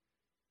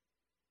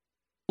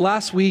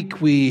Last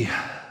week we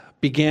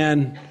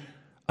began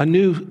a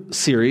new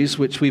series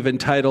which we've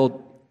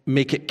entitled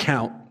Make It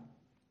Count.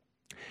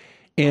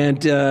 And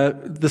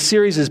the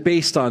series is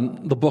based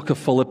on the book of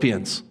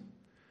Philippians.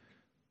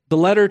 The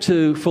letter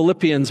to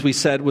Philippians, we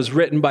said, was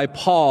written by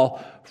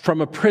Paul from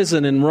a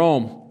prison in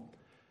Rome.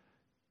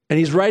 And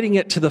he's writing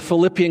it to the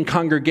Philippian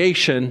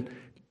congregation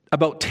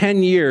about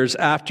 10 years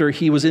after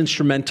he was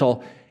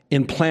instrumental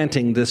in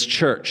planting this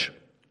church.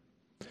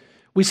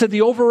 We said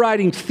the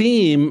overriding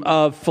theme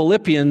of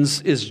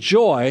Philippians is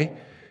joy,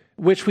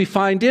 which we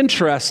find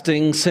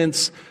interesting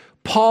since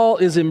Paul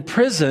is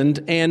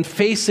imprisoned and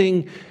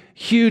facing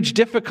huge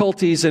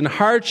difficulties and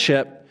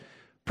hardship,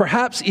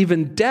 perhaps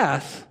even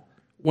death,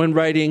 when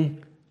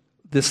writing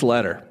this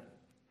letter.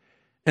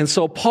 And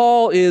so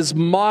Paul is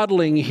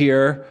modeling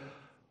here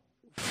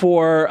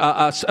for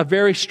us a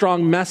very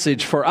strong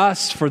message for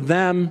us, for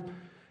them,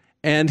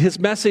 and his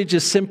message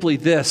is simply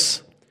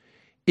this: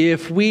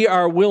 if we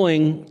are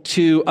willing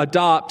to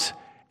adopt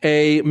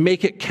a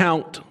make it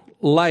count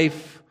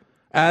life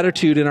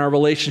attitude in our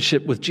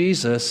relationship with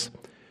Jesus,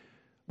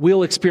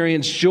 we'll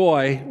experience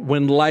joy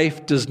when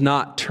life does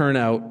not turn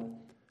out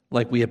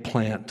like we had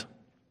planned.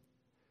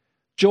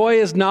 Joy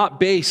is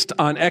not based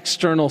on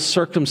external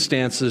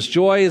circumstances.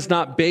 Joy is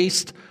not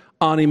based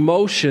on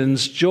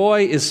emotions.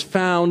 Joy is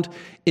found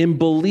in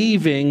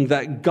believing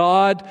that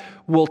God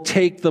will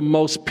take the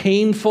most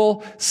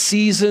painful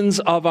seasons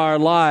of our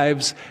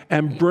lives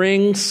and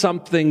bring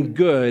something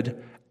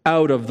good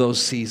out of those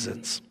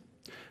seasons.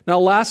 Now,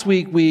 last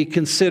week we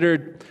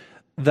considered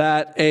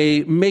that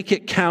a make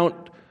it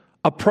count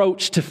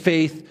approach to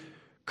faith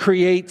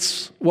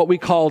creates what we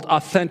called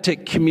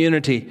authentic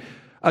community.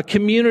 A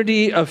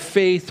community of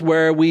faith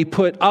where we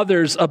put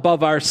others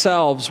above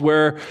ourselves,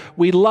 where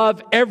we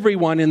love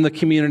everyone in the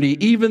community,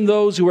 even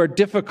those who are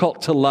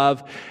difficult to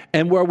love,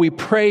 and where we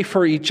pray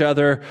for each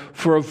other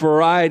for a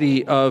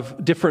variety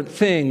of different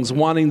things,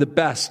 wanting the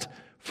best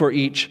for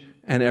each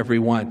and every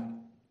one.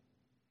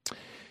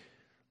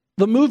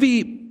 The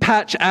movie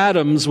Patch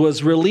Adams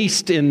was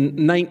released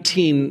in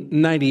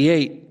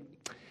 1998,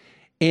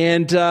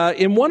 and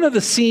in one of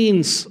the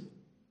scenes,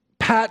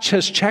 Patch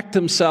has checked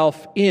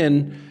himself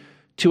in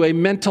to a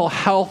mental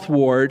health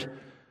ward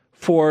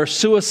for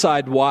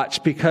suicide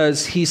watch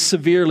because he's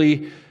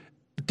severely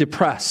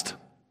depressed.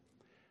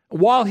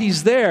 While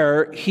he's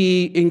there,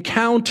 he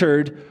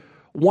encountered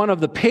one of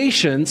the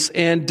patients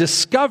and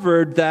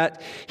discovered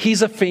that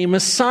he's a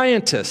famous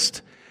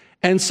scientist.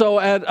 And so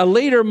at a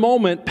later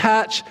moment,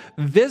 Patch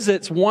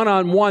visits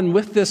one-on-one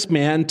with this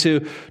man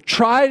to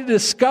try to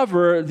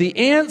discover the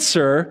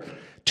answer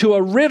to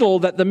a riddle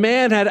that the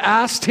man had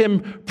asked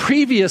him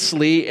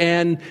previously,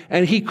 and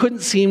he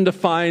couldn't seem to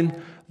find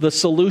the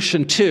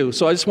solution to.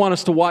 So I just want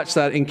us to watch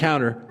that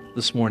encounter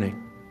this morning.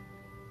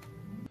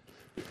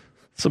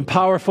 Some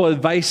powerful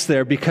advice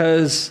there,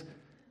 because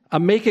a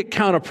make it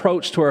count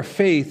approach to our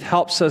faith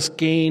helps us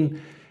gain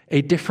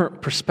a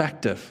different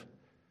perspective,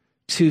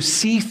 to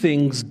see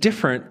things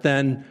different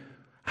than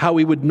how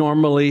we would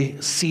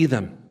normally see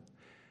them.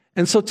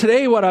 And so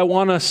today what I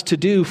want us to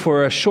do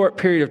for a short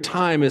period of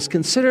time is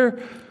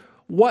consider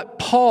what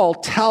Paul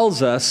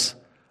tells us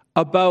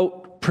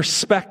about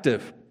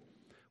perspective.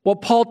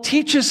 What Paul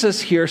teaches us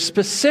here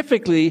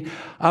specifically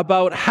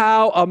about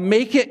how a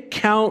make it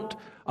count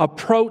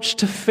approach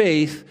to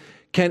faith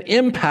can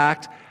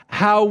impact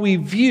how we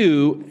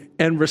view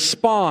and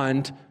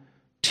respond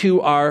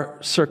to our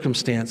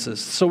circumstances.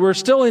 So we're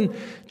still in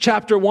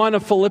chapter 1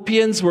 of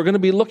Philippians. We're going to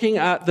be looking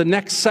at the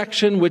next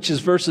section, which is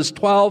verses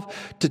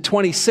 12 to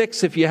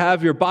 26. If you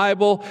have your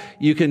Bible,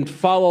 you can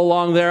follow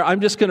along there.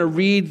 I'm just going to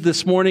read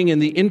this morning in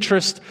the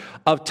interest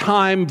of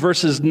time,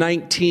 verses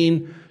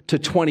 19 to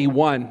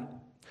 21. It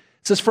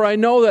says, "For I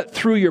know that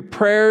through your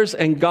prayers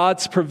and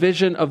God's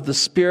provision of the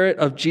Spirit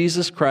of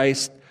Jesus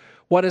Christ,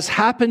 what has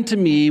happened to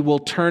me will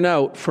turn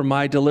out for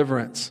my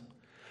deliverance.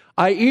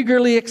 I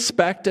eagerly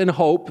expect and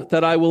hope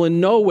that I will in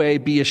no way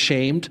be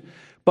ashamed,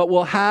 but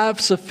will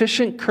have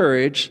sufficient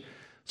courage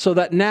so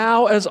that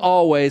now, as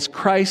always,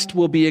 Christ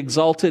will be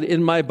exalted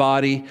in my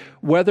body,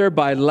 whether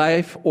by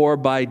life or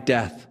by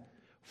death.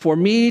 For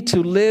me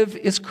to live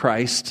is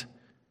Christ,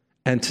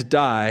 and to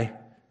die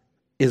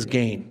is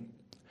gain."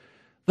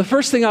 The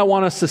first thing I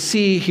want us to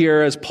see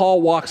here as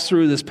Paul walks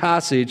through this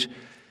passage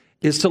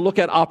is to look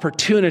at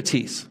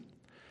opportunities.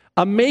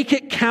 A make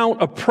it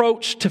count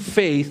approach to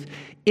faith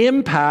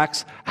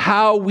impacts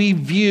how we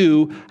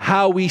view,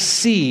 how we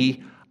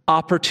see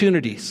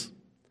opportunities.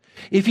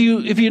 If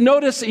you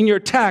notice in your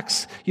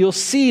text, you'll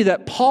see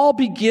that Paul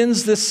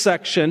begins this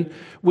section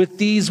with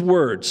these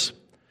words: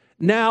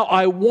 "Now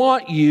I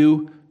want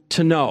you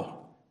to know."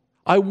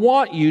 I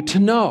want you to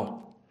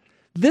know.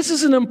 This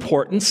is an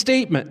important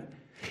statement.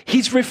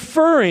 He's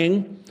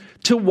referring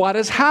to what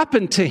has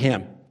happened to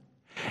him.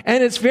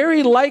 And it's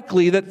very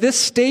likely that this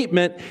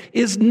statement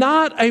is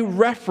not a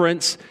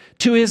reference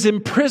to his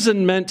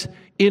imprisonment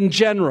in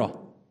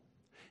general.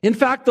 In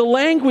fact, the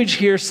language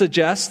here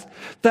suggests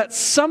that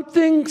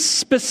something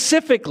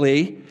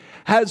specifically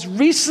has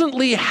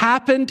recently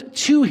happened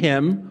to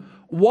him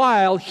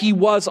while he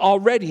was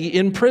already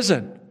in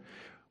prison.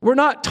 We're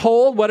not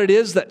told what it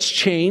is that's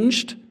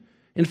changed.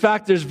 In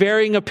fact, there's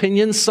varying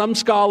opinions. Some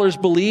scholars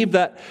believe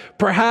that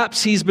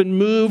perhaps he's been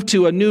moved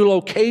to a new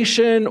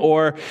location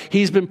or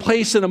he's been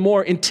placed in a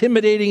more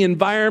intimidating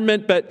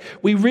environment, but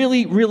we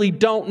really, really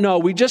don't know.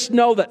 We just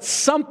know that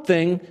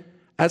something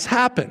has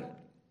happened.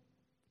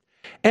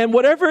 And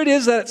whatever it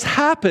is that's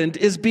happened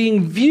is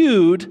being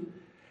viewed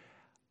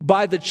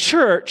by the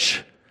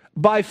church,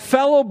 by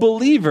fellow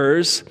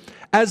believers,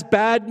 as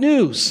bad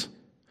news.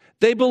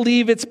 They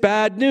believe it's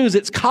bad news.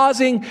 It's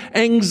causing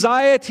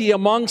anxiety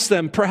amongst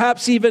them,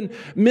 perhaps even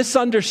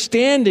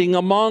misunderstanding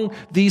among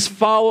these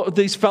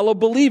fellow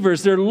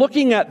believers. They're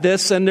looking at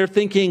this and they're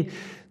thinking,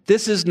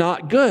 this is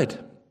not good.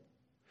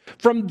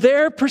 From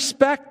their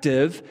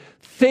perspective,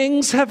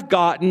 things have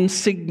gotten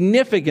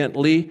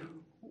significantly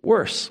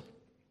worse.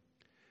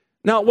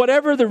 Now,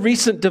 whatever the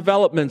recent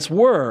developments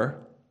were,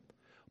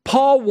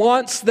 Paul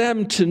wants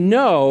them to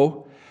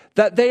know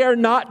that they are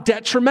not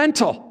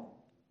detrimental.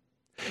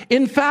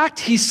 In fact,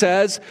 he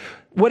says,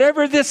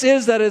 whatever this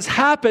is that has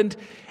happened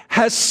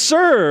has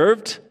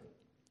served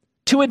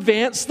to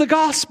advance the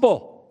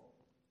gospel.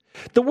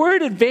 The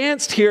word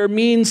advanced here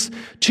means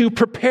to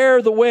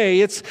prepare the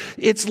way.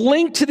 It's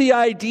linked to the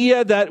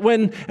idea that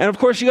and of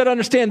course you got to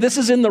understand, this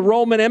is in the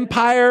Roman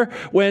Empire,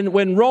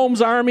 when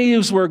Rome's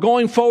armies were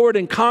going forward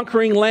and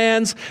conquering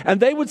lands,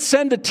 and they would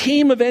send a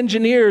team of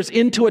engineers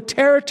into a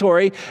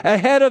territory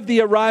ahead of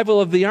the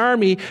arrival of the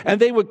army, and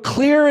they would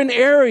clear an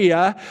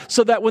area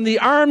so that when the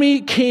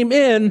army came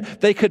in,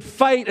 they could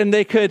fight and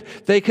they could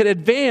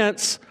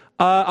advance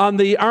on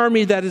the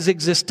army that is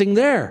existing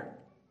there.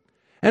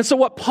 And so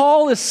what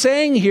Paul is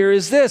saying here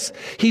is this.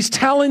 He's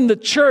telling the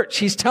church,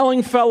 he's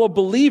telling fellow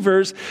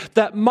believers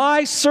that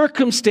my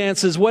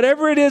circumstances,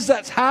 whatever it is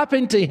that's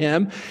happened to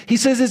him, he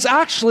says it's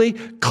actually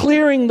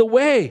clearing the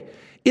way.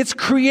 It's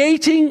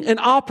creating an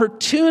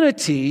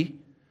opportunity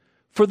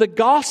for the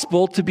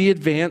gospel to be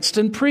advanced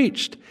and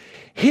preached.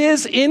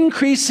 His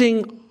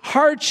increasing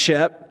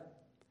hardship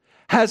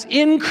has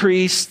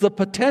increased the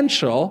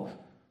potential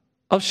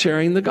of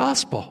sharing the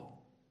gospel.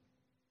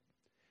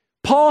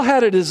 Paul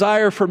had a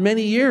desire for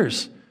many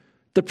years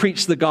to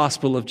preach the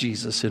gospel of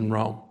Jesus in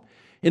Rome.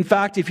 In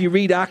fact, if you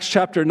read Acts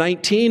chapter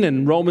 19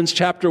 and Romans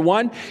chapter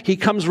 1, he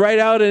comes right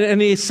out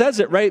and he says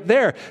it right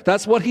there.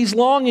 That's what he's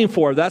longing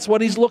for. That's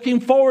what he's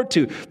looking forward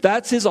to.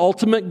 That's his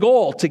ultimate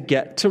goal, to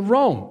get to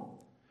Rome.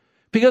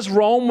 Because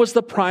Rome was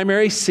the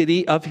primary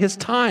city of his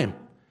time.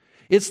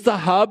 It's the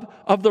hub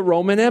of the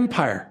Roman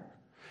Empire.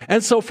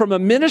 And so from a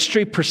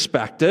ministry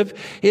perspective,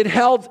 it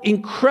held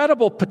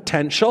incredible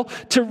potential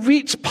to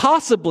reach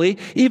possibly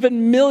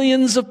even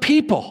millions of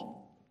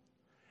people.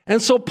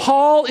 And so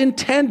Paul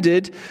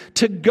intended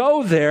to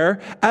go there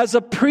as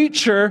a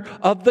preacher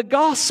of the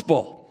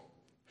gospel.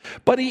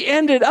 But he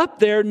ended up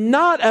there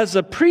not as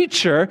a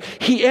preacher,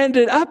 he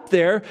ended up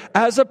there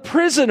as a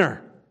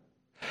prisoner.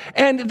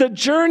 And the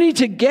journey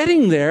to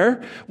getting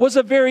there was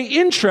a very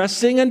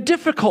interesting and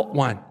difficult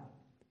one.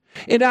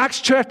 In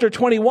Acts chapter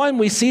 21,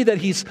 we see that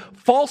he's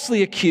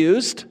falsely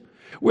accused,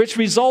 which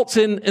results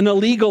in an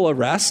illegal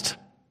arrest.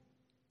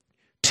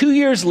 2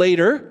 years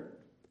later,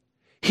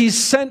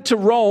 he's sent to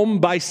Rome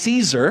by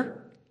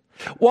Caesar.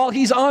 While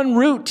he's en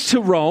route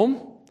to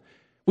Rome,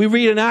 we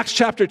read in Acts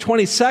chapter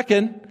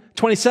 27,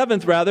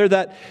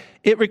 that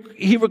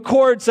he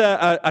records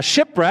a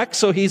shipwreck.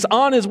 So he's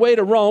on his way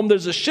to Rome.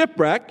 There's a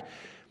shipwreck.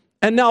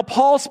 And now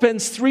Paul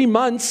spends 3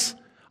 months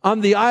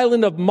on the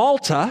island of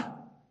Malta.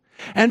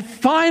 And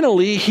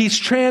finally, he's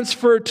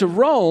transferred to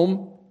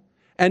Rome,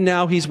 and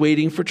now he's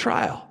waiting for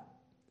trial.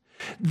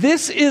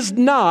 This is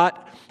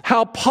not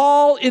how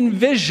Paul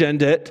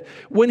envisioned it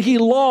when he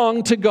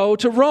longed to go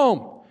to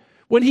Rome.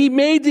 When he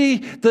made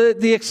made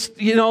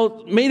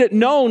it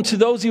known to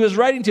those he was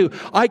writing to,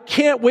 I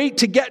can't wait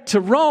to get to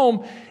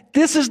Rome.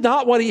 This is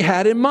not what he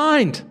had in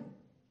mind.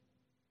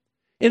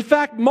 In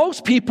fact,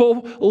 most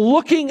people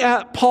looking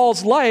at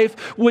Paul's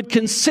life would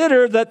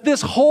consider that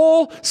this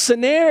whole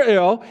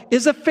scenario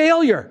is a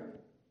failure.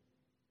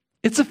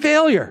 It's a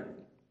failure.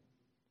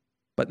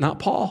 But not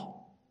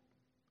Paul.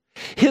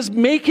 His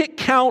make it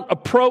count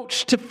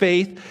approach to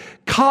faith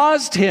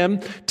caused him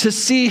to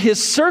see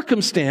his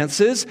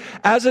circumstances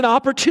as an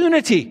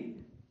opportunity.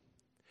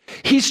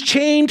 He's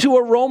chained to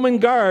a Roman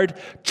guard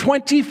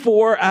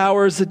 24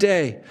 hours a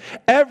day.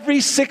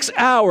 Every 6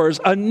 hours,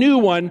 a new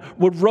one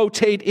would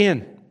rotate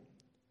in.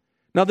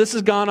 Now, this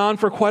has gone on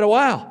for quite a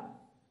while.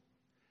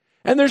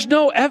 And there's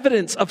no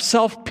evidence of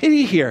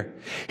self-pity here.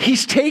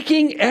 He's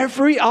taking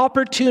every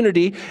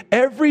opportunity,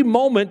 every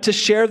moment to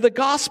share the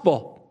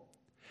gospel.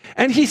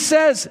 And he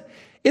says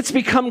it's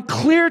become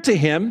clear to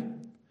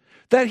him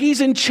that he's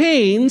in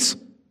chains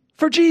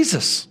for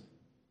Jesus.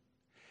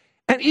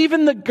 And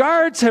even the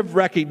guards have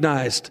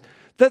recognized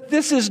that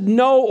this is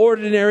no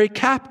ordinary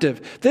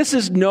captive. This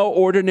is no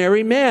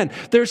ordinary man.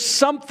 There's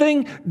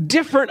something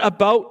different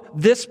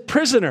about this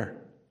prisoner.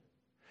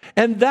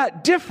 And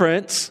that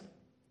difference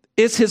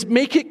is his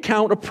make it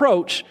count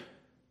approach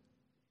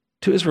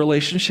to his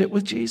relationship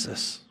with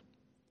Jesus.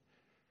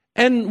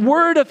 And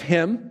word of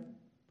him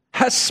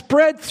has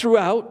spread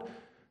throughout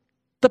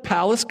the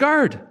palace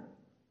guard.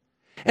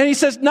 And he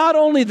says, not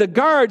only the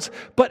guards,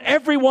 but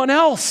everyone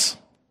else.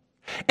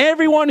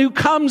 Everyone who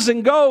comes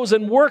and goes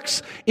and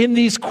works in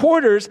these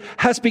quarters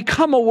has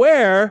become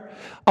aware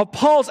of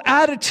Paul's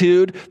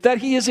attitude that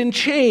he is in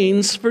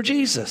chains for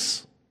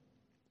Jesus.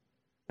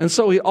 And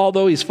so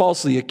although he's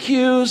falsely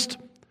accused,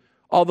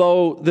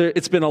 although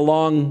it's been a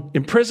long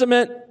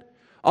imprisonment,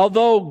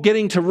 although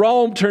getting to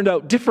Rome turned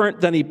out different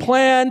than he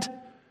planned,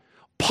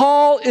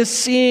 Paul is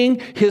seeing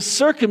his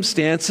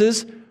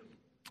circumstances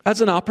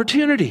as an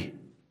opportunity.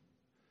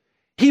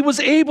 He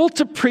was able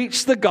to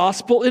preach the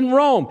gospel in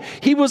Rome.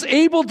 He was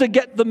able to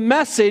get the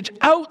message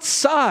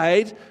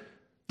outside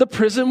the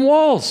prison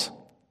walls.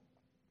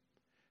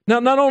 Now,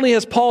 not only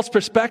has Paul's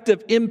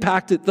perspective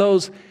impacted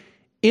those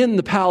in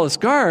the palace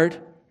guard,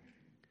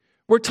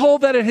 we're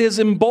told that it has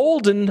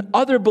emboldened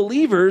other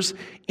believers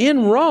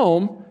in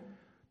Rome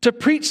to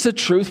preach the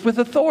truth with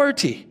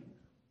authority.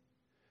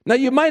 Now,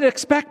 you might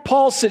expect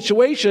Paul's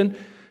situation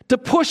to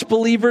push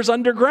believers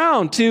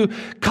underground, to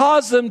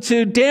cause them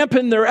to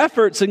dampen their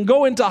efforts and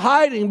go into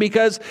hiding,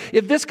 because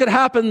if this could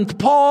happen to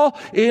Paul,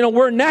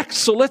 we're next,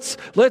 so let's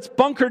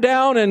bunker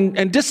down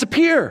and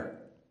disappear.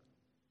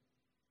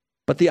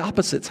 But the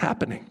opposite's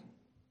happening.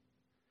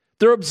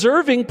 They're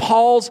observing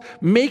Paul's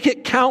make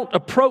it count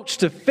approach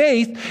to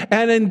faith,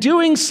 and in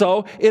doing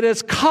so, it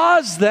has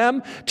caused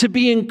them to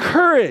be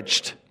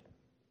encouraged.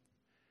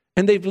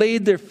 And they've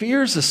laid their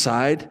fears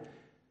aside,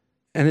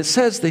 and it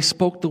says they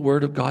spoke the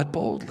word of God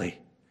boldly.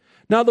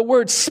 Now, the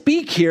word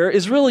speak here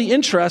is really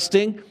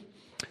interesting.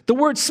 The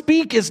word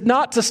speak is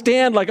not to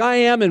stand like I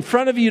am in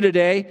front of you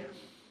today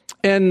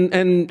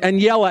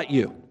and yell at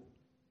you.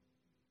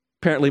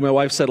 Apparently, my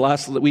wife said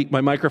last week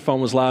my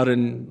microphone was loud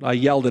and I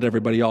yelled at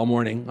everybody all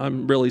morning.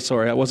 I'm really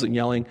sorry. I wasn't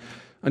yelling.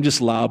 I'm just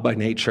loud by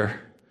nature.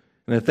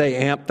 And if they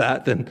amp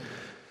that, then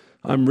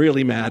I'm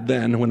really mad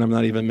then when I'm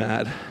not even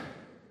mad.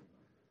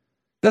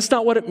 That's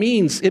not what it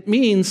means. It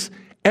means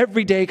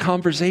everyday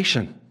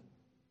conversation.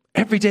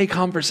 Everyday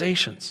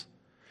conversations.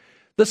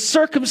 The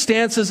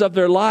circumstances of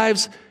their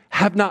lives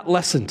have not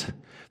lessened.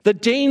 The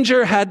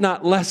danger had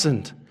not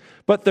lessened.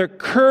 But their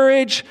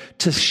courage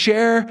to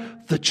share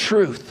the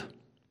truth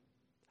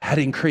had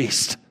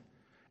increased.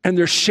 And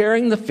they're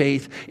sharing the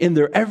faith in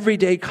their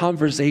everyday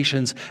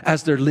conversations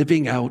as they're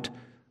living out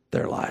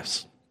their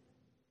lives.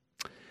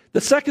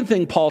 The second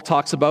thing Paul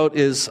talks about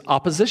is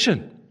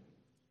opposition.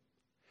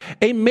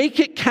 A make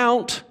it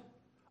count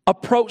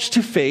approach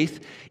to faith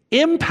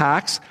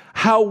impacts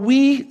how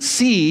we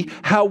see,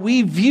 how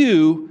we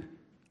view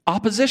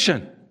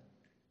opposition.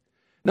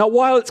 Now,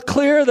 while it's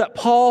clear that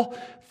Paul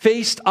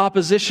faced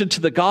opposition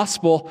to the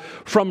gospel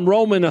from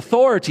Roman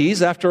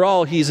authorities, after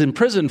all, he's in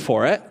prison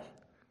for it,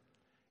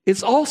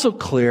 it's also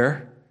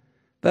clear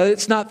that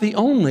it's not the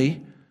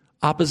only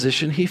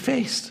opposition he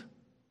faced.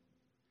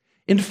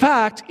 In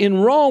fact, in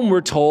Rome,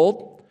 we're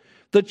told,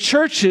 the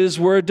churches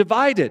were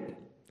divided.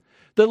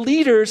 The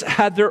leaders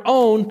had their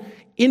own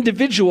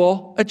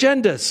individual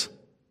agendas.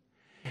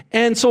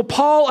 And so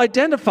Paul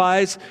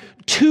identifies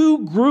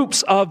two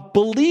groups of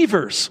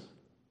believers,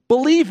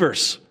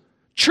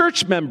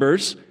 church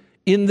members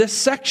in this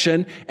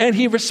section, and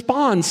he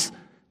responds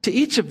to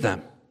each of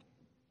them.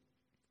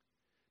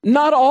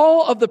 Not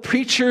all of the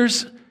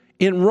preachers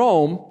in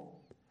Rome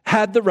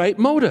had the right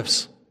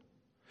motives.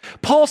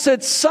 Paul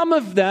said some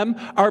of them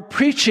are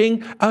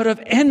preaching out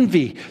of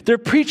envy. They're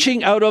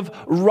preaching out of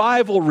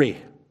rivalry.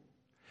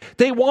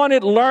 They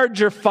wanted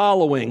larger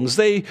followings.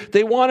 They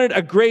wanted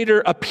a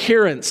greater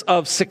appearance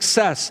of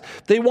success.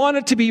 They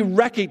wanted to be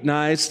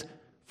recognized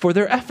for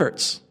their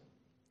efforts.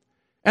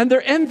 And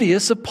they're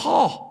envious of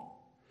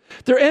Paul.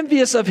 They're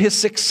envious of his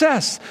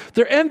success.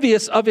 They're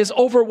envious of his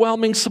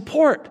overwhelming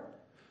support.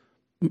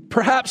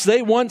 Perhaps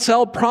they once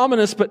held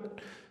prominence, but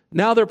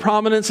now their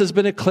prominence has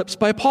been eclipsed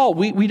by Paul.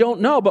 We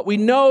don't know, but we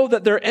know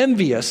that they're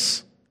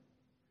envious.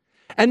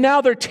 And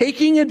now they're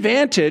taking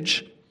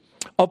advantage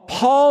of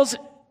Paul's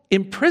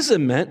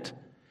imprisonment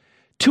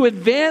to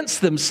advance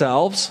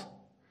themselves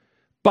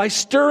by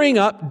stirring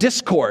up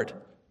discord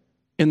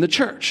in the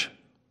church.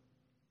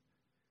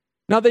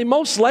 Now, they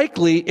most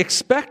likely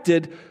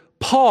expected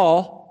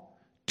Paul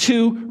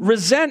to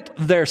resent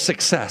their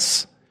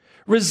success,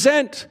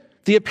 resent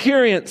the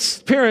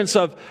appearance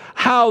of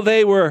how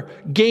they were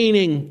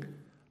gaining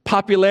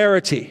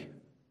popularity.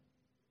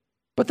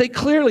 But they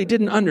clearly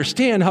didn't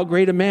understand how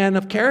great a man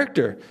of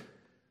character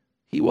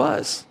he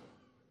was.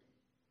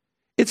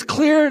 It's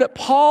clear that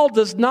Paul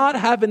does not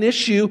have an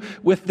issue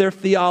with their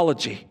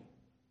theology.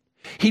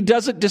 He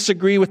doesn't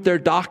disagree with their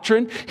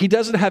doctrine. He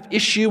doesn't have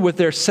issue with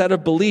their set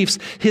of beliefs.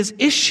 His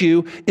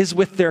issue is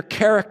with their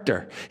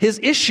character.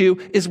 His issue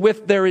is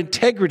with their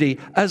integrity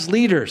as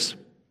leaders.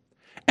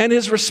 And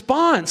his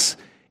response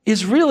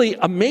is really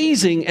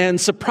amazing and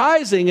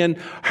surprising and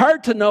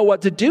hard to know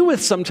what to do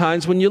with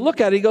sometimes. When you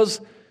look at it, he goes,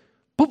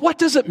 but what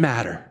does it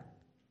matter?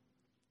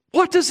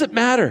 What does it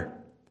matter?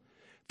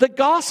 The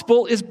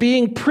gospel is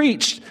being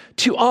preached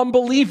to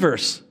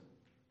unbelievers.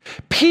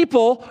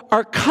 People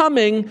are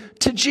coming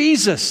to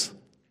Jesus.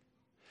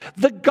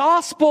 The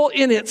gospel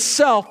in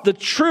itself, the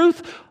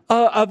truth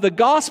of the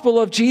gospel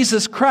of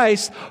Jesus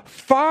Christ,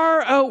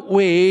 far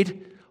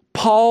outweighed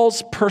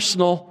Paul's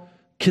personal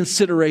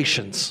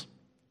considerations.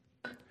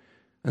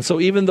 And so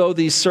even though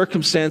these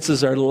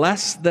circumstances are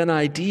less than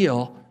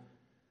ideal,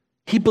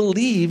 he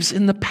believes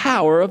in the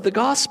power of the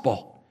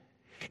gospel,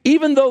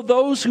 even though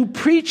those who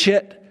preach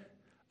it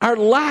are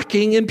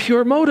lacking in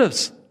pure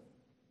motives.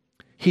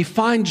 He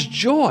finds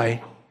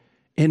joy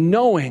in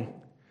knowing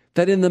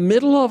that in the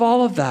middle of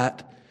all of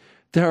that,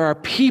 there are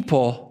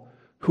people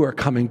who are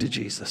coming to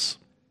Jesus.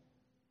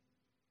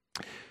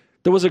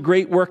 There was a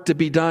great work to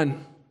be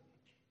done,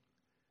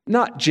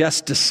 not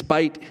just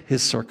despite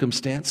his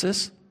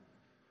circumstances,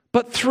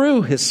 but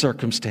through his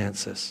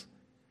circumstances.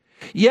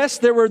 Yes,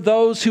 there were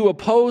those who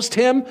opposed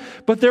him,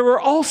 but there were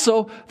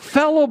also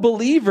fellow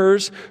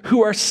believers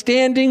who are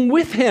standing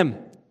with him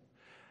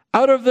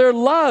out of their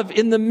love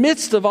in the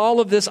midst of all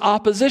of this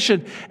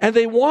opposition. And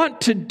they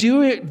want to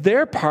do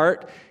their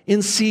part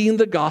in seeing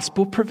the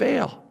gospel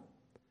prevail.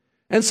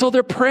 And so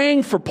they're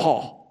praying for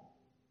Paul.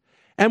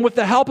 And with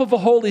the help of the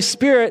Holy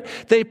Spirit,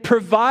 they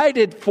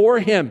provided for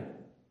him.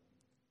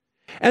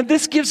 And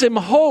this gives him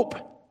hope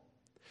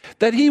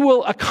that he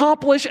will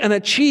accomplish and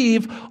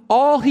achieve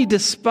all he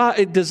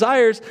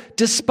desires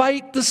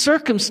despite the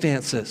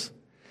circumstances.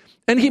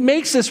 And he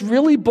makes this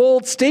really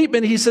bold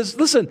statement. He says,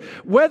 listen,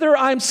 whether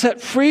I'm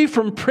set free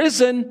from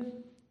prison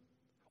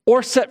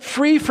or set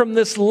free from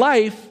this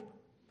life,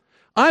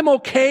 I'm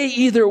okay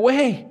either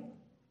way.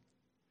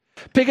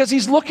 Because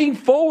he's looking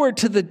forward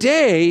to the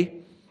day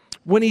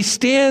when he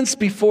stands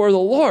before the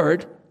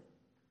Lord,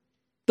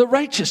 the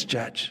righteous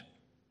judge.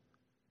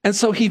 And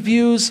so he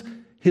views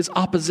his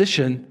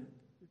opposition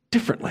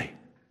differently.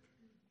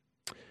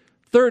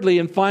 Thirdly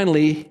and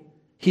finally,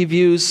 he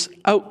views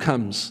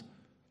outcomes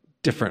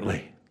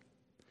differently.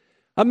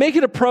 A make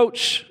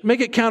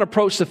it count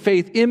approach to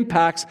faith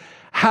impacts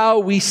how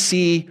we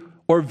see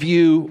or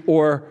view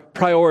or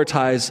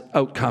prioritize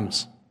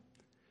outcomes.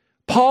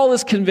 Paul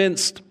is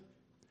convinced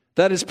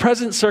that his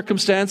present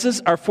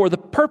circumstances are for the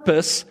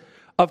purpose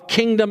of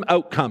kingdom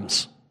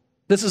outcomes.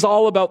 This is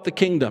all about the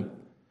kingdom.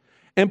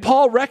 And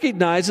Paul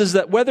recognizes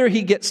that whether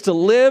he gets to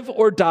live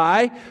or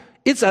die,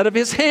 it's out of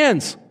his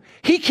hands.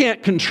 He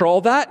can't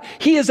control that.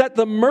 He is at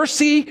the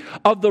mercy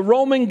of the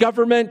Roman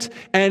government,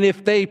 and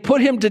if they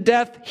put him to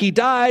death, he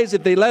dies.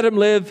 If they let him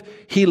live,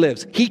 he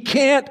lives. He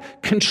can't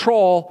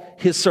control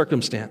his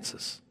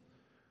circumstances.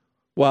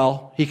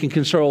 Well, he can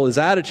control his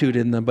attitude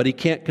in them, but he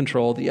can't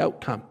control the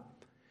outcome.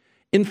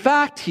 In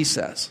fact, he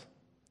says,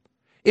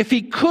 if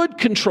he could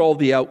control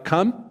the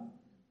outcome,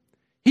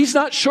 he's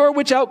not sure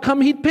which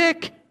outcome he'd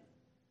pick.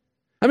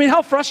 I mean,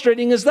 how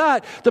frustrating is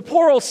that? The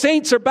poor old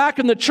saints are back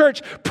in the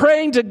church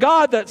praying to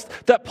God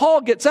that Paul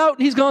gets out,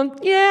 and he's going,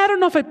 yeah, I don't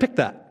know if I'd pick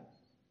that.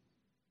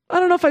 I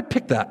don't know if I'd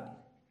pick that.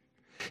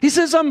 He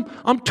says,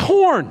 I'm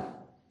torn.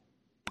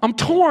 I'm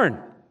torn.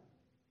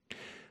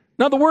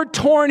 Now, the word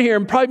torn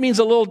here probably means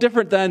a little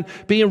different than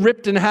being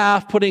ripped in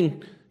half,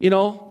 putting,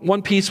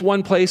 one piece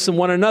one place and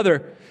one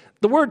another.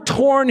 The word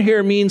torn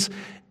here means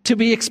to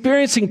be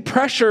experiencing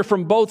pressure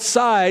from both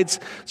sides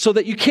so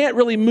that you can't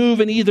really move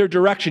in either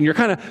direction. You're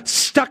kind of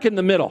stuck in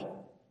the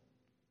middle.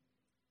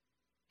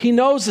 He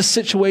knows the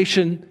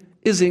situation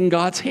is in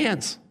God's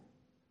hands.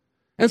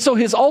 And so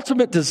his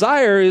ultimate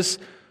desire is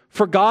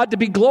for God to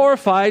be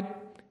glorified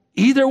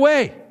either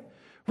way.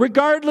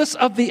 Regardless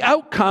of the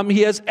outcome,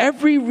 he has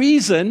every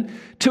reason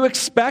to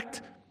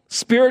expect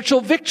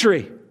spiritual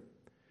victory.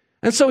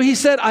 And so he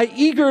said, I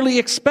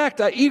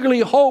eagerly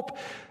hope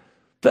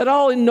that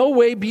I'll in no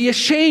way be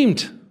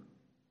ashamed.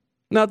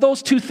 Now,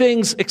 those two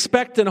things,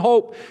 expect and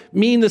hope,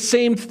 mean the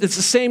same. It's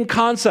the same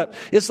concept.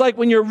 It's like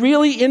when you're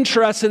really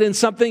interested in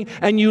something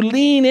and you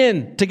lean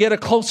in to get a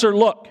closer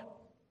look.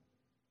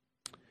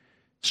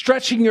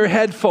 Stretching your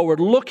head forward,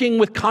 looking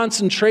with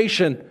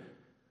concentration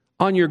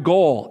on your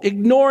goal,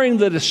 ignoring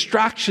the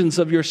distractions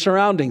of your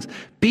surroundings,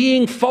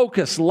 being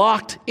focused,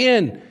 locked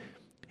in.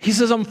 He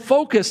says, I'm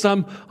focused,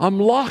 I'm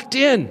locked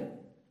in.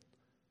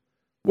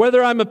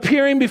 Whether I'm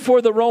appearing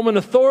before the Roman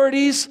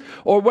authorities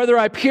or whether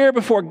I appear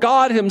before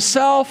God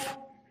himself,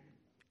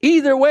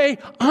 either way,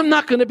 I'm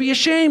not going to be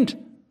ashamed.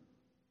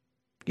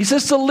 He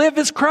says to live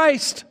is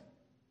Christ.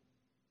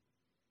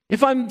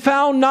 If I'm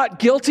found not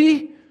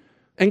guilty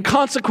and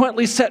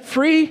consequently set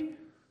free,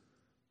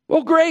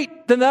 well,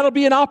 great. Then that'll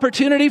be an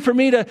opportunity for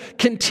me to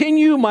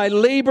continue my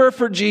labor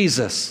for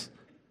Jesus.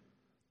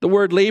 The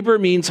word labor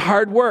means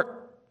hard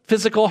work,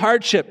 physical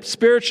hardship,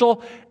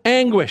 spiritual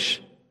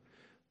anguish.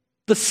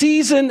 The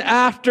season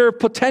after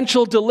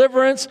potential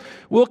deliverance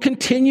will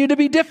continue to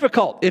be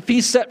difficult. If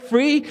he's set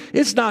free,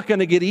 it's not going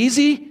to get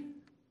easy.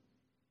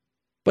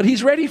 But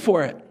he's ready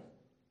for it.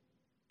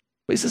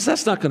 But he says,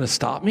 that's not going to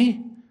stop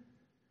me.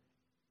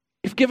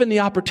 If given the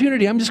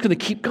opportunity, I'm just going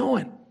to keep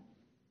going,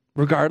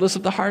 regardless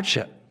of the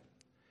hardship.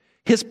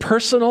 His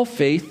personal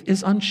faith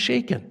is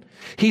unshaken.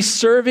 He's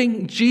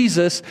serving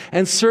Jesus,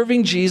 and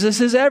serving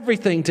Jesus is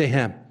everything to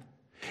him.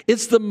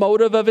 It's the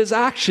motive of his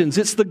actions.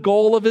 It's the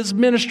goal of his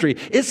ministry.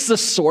 It's the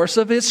source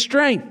of his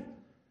strength.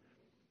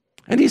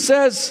 And he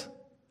says,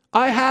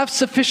 I have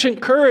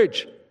sufficient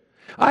courage.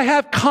 I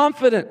have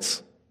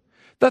confidence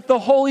that the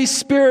Holy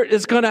Spirit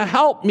is going to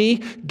help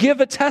me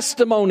give a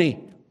testimony.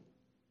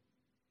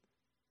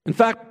 In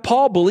fact,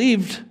 Paul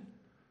believed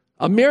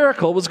a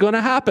miracle was going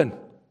to happen,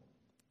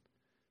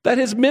 that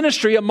his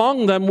ministry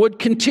among them would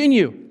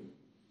continue.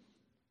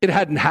 It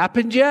hadn't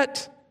happened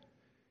yet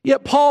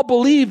Paul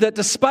believed that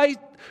despite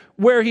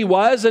where he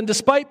was and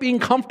despite being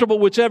comfortable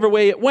whichever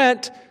way it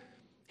went,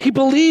 he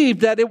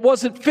believed that it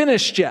wasn't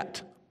finished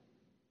yet.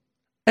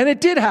 And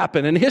it did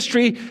happen, and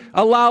history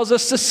allows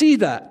us to see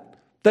that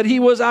he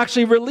was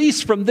actually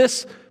released from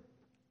this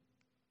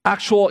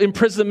actual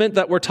imprisonment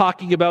that we're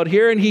talking about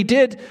here, and he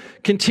did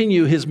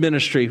continue his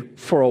ministry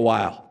for a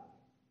while.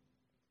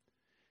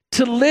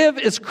 To live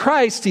is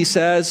Christ, he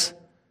says,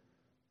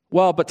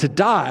 but to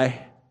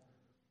die,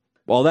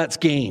 that's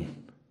gain.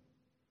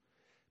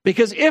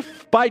 Because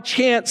if by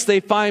chance they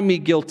find me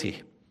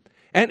guilty,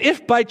 and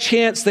if by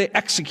chance they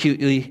execute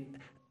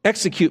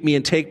me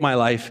and take my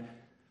life,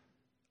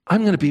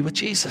 I'm going to be with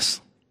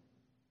Jesus.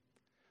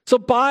 So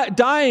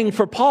dying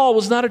for Paul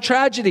was not a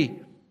tragedy.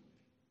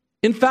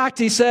 In fact,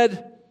 he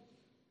said,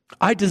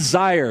 I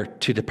desire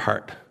to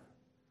depart.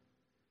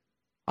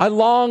 I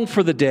long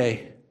for the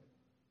day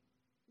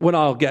when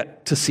I'll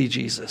get to see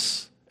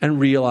Jesus and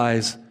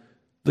realize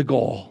the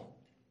goal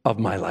of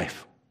my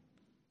life.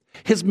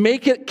 His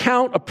make it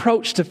count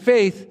approach to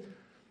faith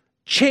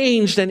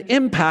changed and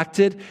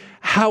impacted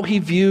how he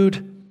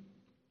viewed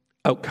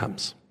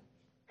outcomes.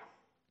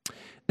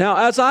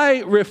 Now, as I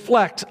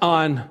reflect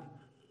on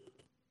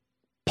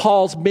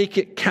Paul's make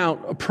it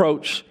count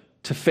approach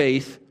to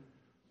faith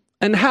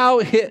and how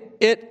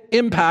it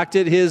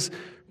impacted his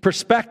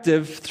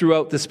perspective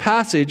throughout this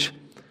passage,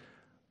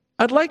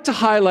 I'd like to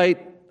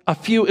highlight a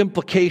few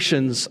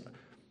implications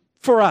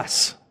for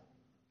us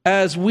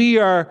as we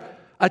are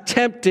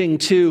attempting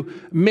to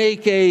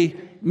make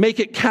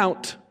it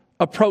count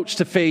approach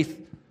to faith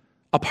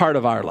a part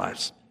of our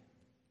lives.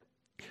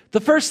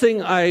 The first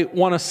thing I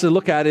want us to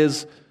look at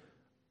is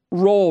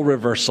role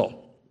reversal.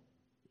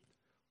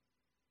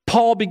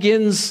 Paul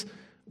begins,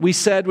 we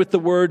said, with the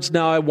words,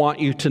 now I want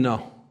you to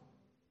know.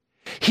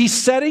 He's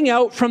setting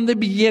out from the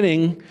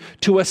beginning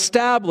to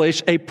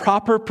establish a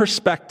proper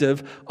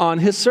perspective on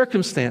his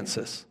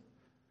circumstances.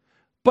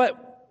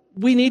 But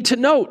we need to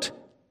note,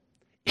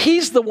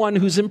 he's the one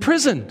who's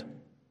imprisoned.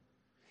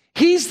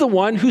 He's the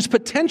one who's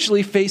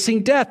potentially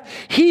facing death.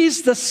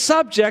 He's the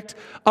subject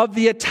of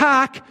the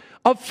attack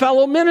of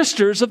fellow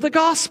ministers of the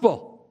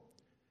gospel.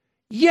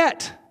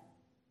 Yet,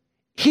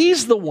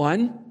 he's the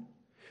one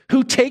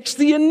who takes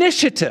the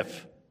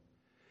initiative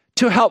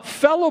to help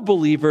fellow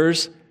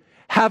believers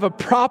have a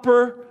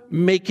proper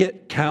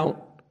make-it-count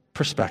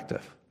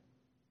perspective.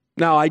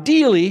 Now,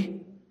 ideally,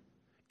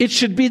 it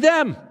should be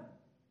them.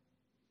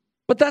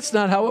 But that's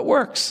not how it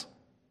works.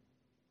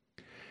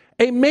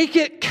 A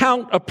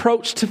make-it-count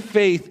approach to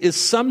faith is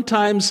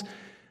sometimes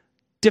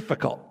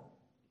difficult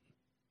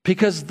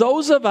because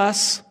those of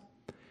us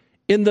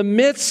in the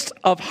midst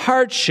of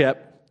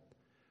hardship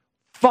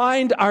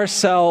find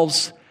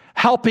ourselves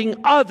helping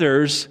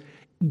others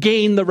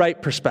gain the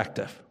right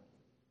perspective.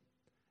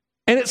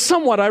 And it's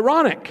somewhat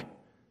ironic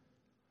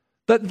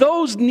that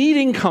those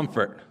needing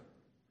comfort,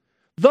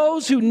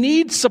 those who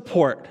need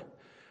support,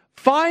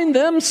 find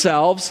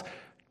themselves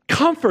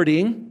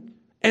comforting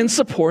and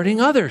supporting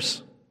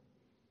others.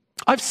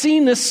 I've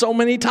seen this so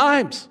many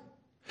times.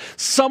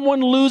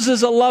 Someone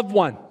loses a loved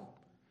one.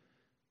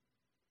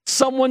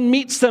 Someone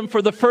meets them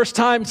for the first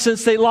time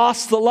since they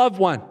lost the loved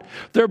one.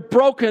 They're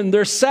broken,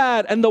 they're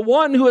sad, and the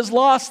one who has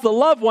lost the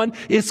loved one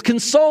is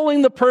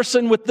consoling the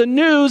person with the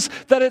news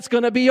that it's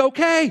going to be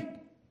okay.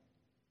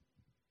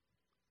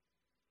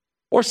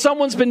 Or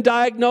someone's been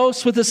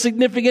diagnosed with a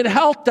significant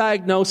health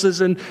diagnosis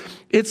and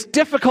it's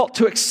difficult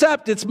to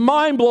accept. It's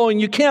mind-blowing.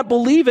 You can't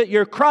believe it.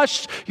 You're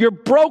crushed. You're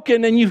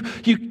broken. And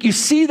you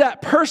see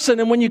that person.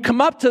 And when you come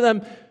up to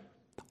them,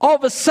 all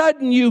of a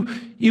sudden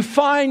you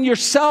find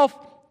yourself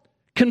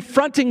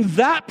confronting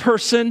that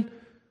person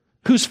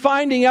who's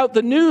finding out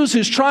the news,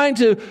 who's trying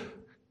to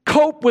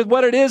cope with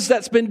what it is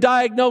that's been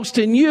diagnosed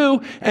in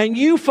you. And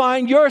you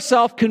find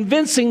yourself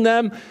convincing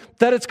them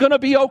that it's going to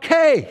be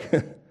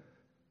okay.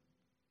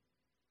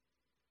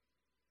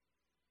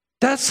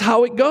 That's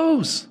how it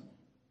goes.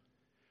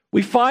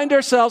 We find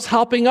ourselves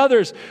helping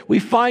others. We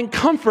find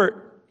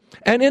comfort.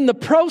 And in the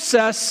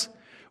process,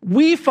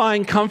 we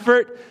find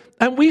comfort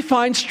and we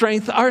find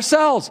strength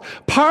ourselves.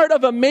 Part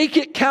of a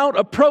make-it-count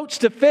approach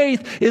to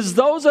faith is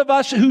those of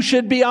us who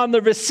should be on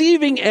the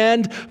receiving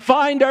end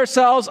find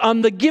ourselves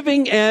on the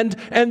giving end,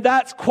 and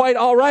that's quite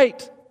all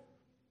right.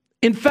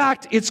 In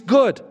fact, it's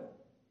good.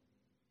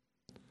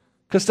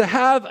 Because to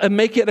have a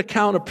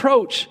make-it-a-count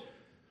approach,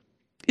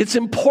 it's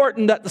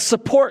important that the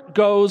support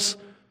goes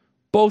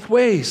both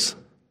ways.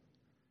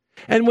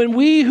 And when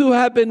we who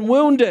have been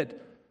wounded,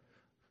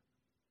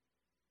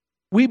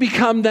 we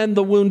become then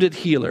the wounded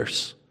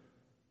healers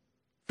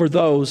for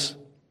those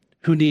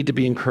who need to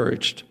be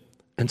encouraged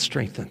and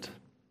strengthened.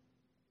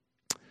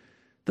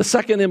 The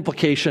second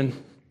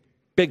implication,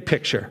 big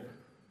picture.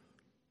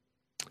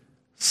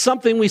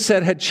 Something we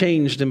said had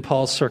changed in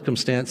Paul's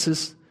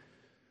circumstances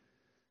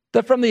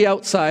that from the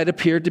outside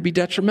appeared to be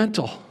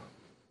detrimental.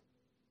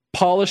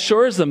 Paul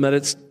assures them that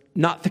it's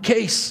not the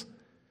case,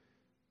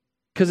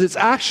 because it's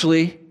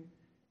actually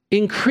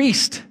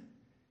increased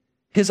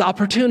his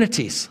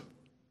opportunities.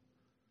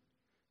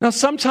 Now,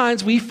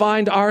 sometimes we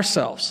find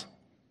ourselves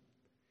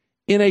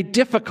in a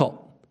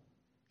difficult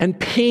and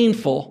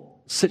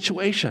painful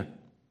situation.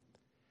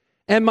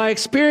 And my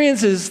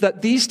experience is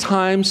that these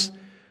times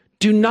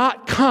do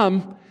not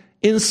come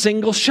in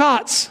single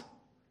shots.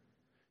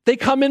 They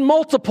come in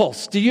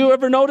multiples. Do you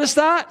ever notice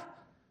that?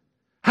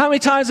 How many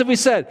times have we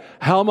said,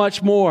 how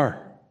much more?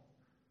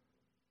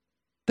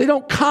 They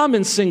don't come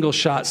in single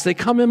shots. They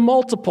come in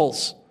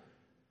multiples.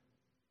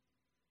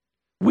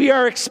 We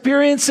are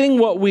experiencing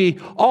what we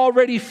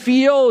already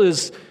feel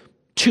is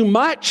too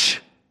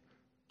much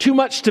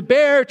to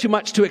bear, too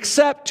much to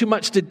accept, too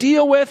much to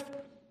deal with.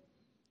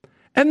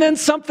 And then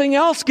something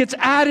else gets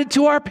added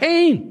to our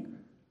pain.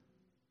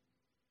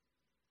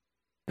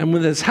 And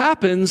when this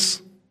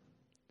happens,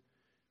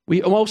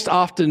 we most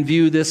often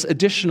view this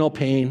additional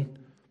pain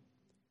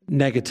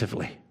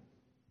negatively.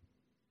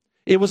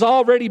 It was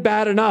already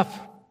bad enough.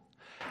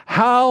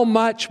 How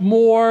much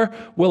more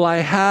will I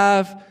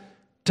have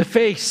to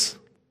face?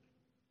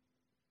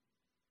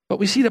 But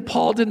we see that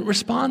Paul didn't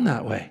respond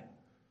that way.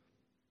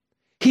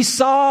 He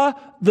saw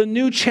the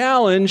new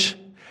challenge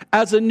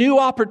as a new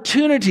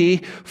opportunity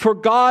for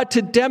God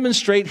to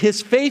demonstrate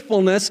his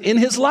faithfulness in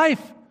his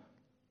life.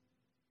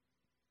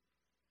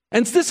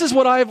 And this is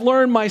what I've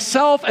learned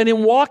myself and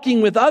in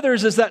walking with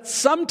others, is that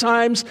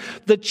sometimes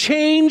the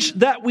change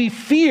that we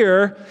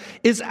fear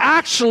is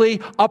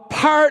actually a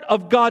part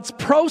of God's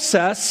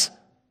process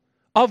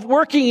of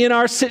working in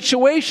our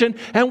situation,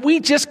 and we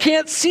just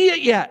can't see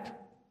it yet.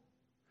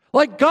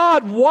 Like,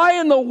 God,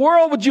 why in the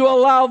world would you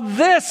allow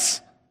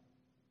this?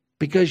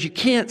 Because you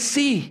can't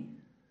see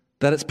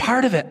that it's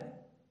part of it.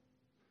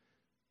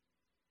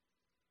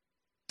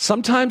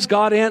 Sometimes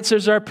God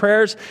answers our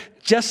prayers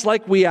just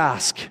like we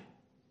ask.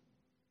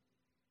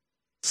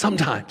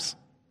 Sometimes.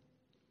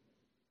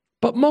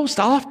 But most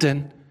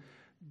often,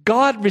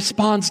 God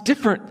responds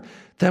different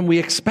than we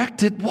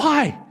expected.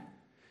 Why?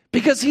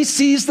 Because he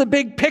sees the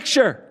big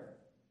picture.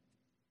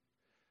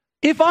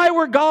 If I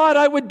were God,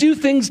 I would do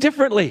things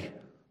differently.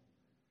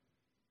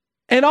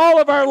 And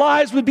all of our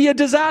lives would be a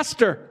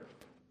disaster.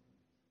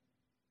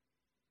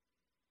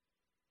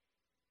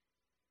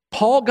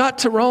 Paul got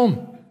to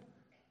Rome,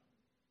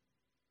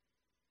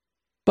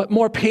 but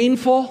more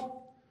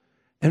painful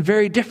and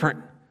very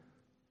different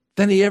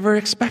than he ever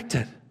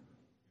expected.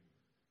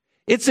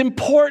 It's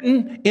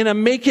important in a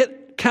make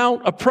it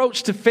count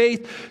approach to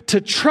faith to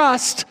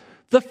trust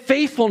the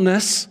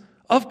faithfulness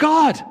of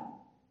God.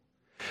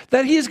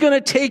 That he's going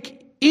to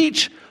take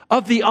each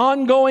of the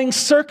ongoing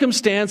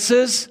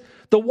circumstances,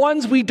 the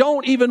ones we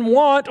don't even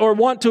want or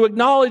want to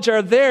acknowledge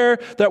are there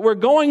that we're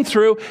going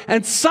through,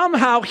 and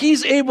somehow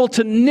he's able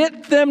to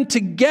knit them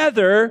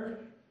together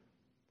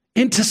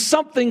into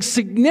something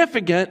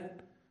significant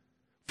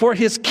for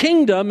his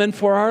kingdom and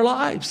for our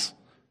lives.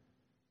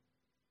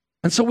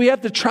 And so we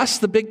have to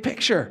trust the big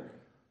picture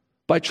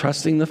by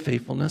trusting the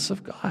faithfulness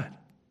of God.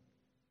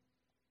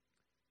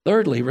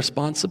 Thirdly,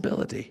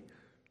 responsibility.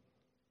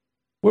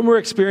 When we're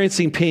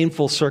experiencing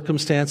painful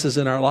circumstances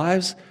in our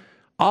lives,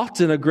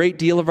 often a great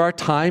deal of our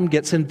time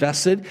gets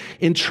invested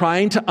in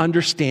trying to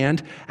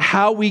understand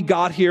how we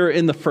got here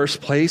in the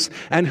first place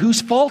and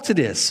whose fault it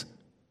is.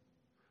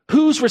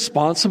 Who's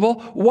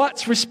responsible?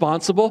 What's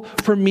responsible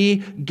for me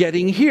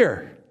getting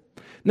here?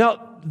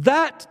 Now,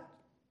 that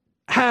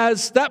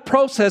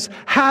process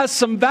has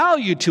some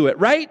value to it,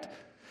 right?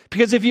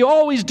 Because if you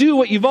always do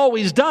what you've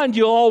always done,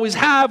 you'll always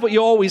have what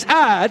you always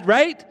had,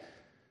 right?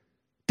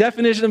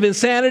 Definition of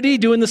insanity,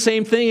 doing the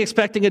same thing,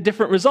 expecting a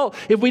different result.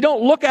 If we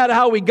don't look at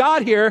how we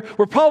got here,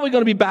 we're probably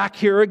going to be back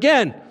here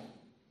again.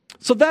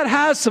 So that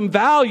has some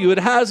value. It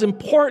has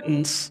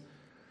importance.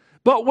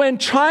 But when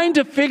trying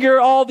to figure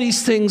all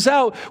these things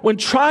out, when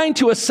trying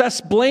to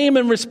assess blame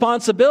and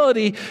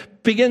responsibility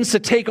begins to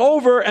take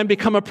over and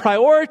become a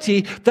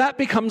priority, that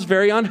becomes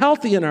very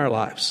unhealthy in our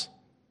lives.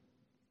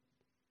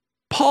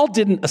 Paul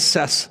didn't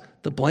assess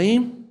the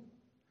blame.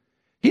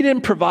 He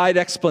didn't provide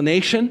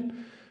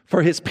explanation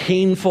for his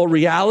painful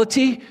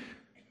reality.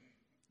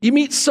 You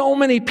meet so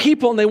many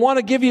people and they want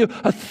to give you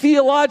a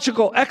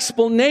theological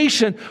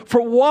explanation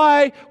for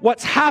why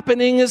what's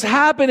happening is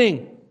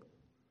happening.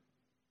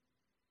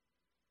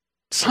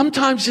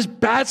 Sometimes just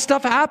bad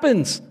stuff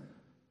happens.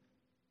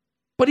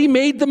 But he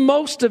made the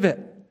most of it.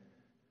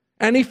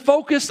 And he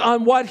focused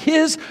on what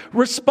his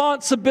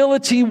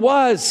responsibility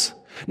was.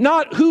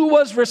 Not who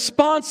was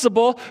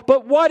responsible,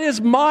 but what is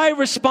my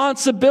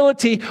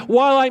responsibility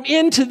while I'm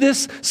into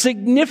this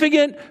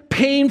significant,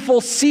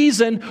 painful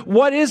season?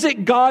 What is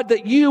it, God,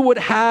 that you would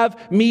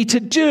have me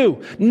to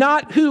do?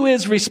 Not who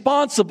is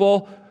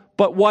responsible,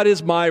 but what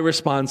is my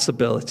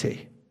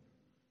responsibility?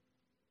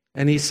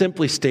 And he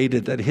simply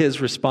stated that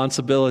his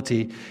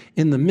responsibility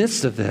in the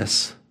midst of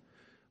this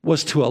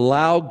was to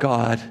allow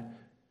God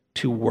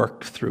to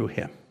work through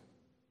him.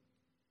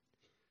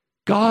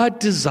 God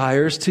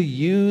desires to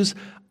use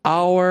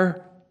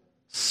our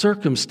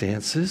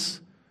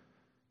circumstances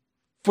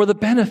for the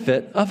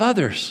benefit of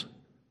others,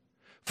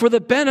 for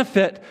the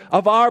benefit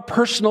of our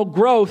personal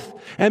growth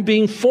and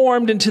being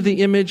formed into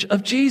the image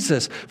of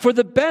Jesus, for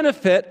the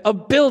benefit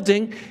of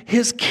building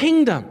his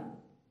kingdom.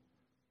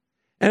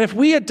 And if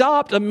we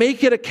adopt a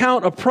make it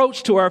account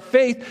approach to our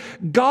faith,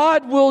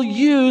 God will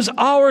use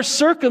our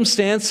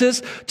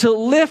circumstances to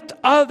lift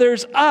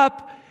others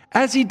up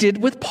as he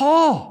did with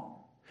Paul,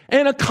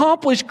 and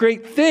accomplish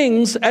great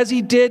things as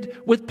he did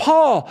with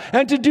Paul,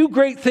 and to do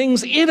great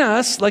things in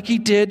us like he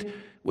did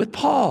with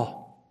Paul.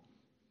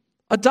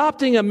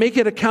 Adopting a make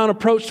it account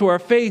approach to our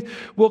faith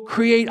will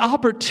create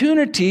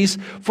opportunities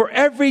for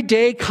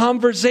everyday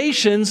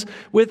conversations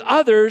with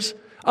others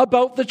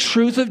about the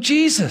truth of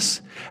Jesus.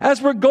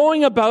 As we're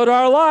going about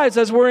our lives,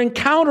 as we're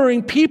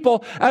encountering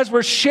people, as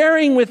we're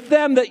sharing with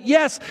them that,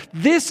 yes,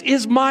 this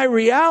is my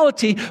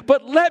reality,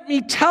 but let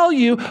me tell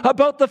you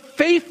about the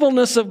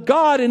faithfulness of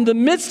God in the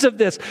midst of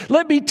this.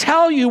 Let me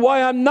tell you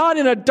why I'm not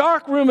in a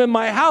dark room in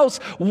my house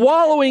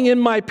wallowing in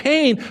my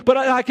pain, but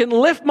I can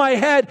lift my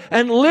head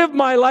and live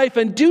my life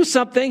and do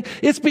something.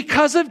 It's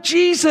because of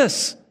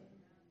Jesus.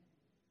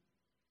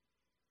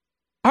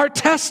 Our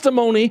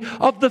testimony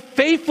of the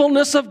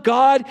faithfulness of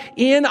God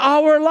in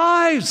our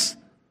lives.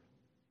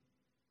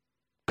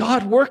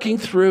 God working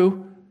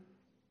through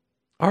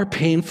our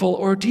painful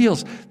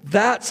ordeals.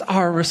 That's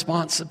our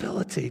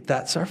responsibility.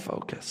 That's our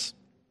focus.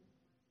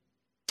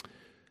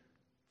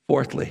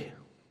 Fourthly,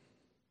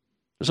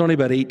 there's only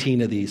about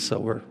 18 of these, so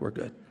we're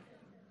good.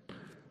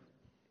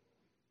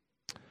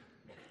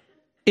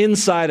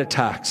 Inside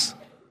attacks.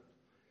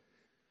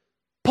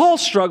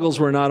 Paul's struggles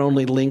were not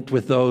only linked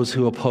with those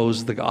who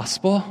opposed the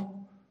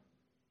gospel.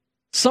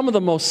 Some of the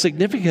most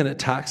significant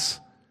attacks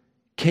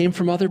came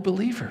from other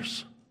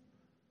believers.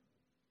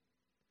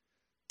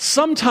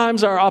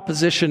 Sometimes our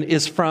opposition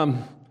is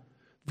from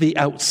the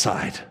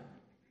outside,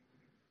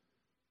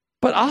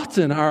 but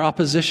often our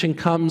opposition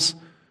comes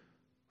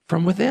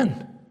from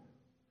within,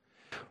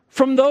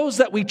 from those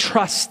that we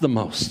trust the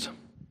most,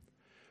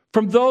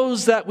 from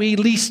those that we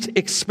least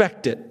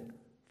expect it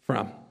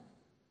from.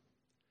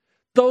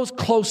 Those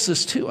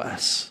closest to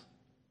us,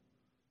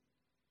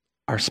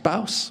 our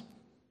spouse,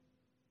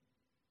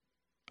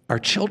 our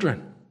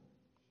children,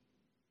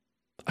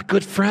 a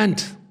good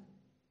friend,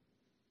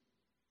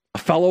 a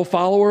fellow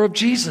follower of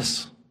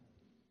Jesus.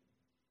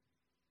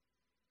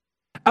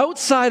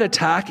 Outside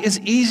attack is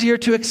easier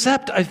to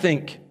accept, I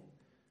think.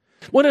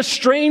 When a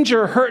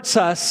stranger hurts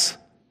us,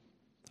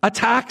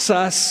 attacks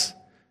us,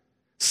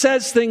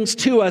 says things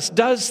to us,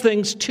 does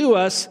things to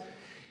us,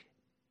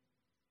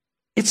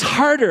 it's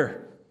harder.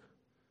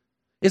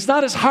 It's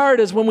not as hard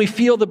as when we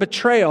feel the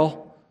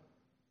betrayal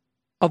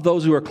of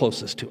those who are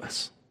closest to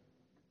us.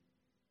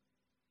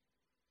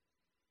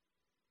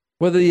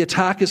 Whether the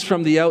attack is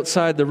from the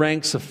outside the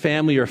ranks of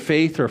family or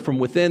faith, or from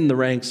within the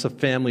ranks of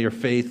family or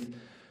faith,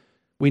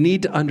 we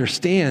need to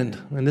understand,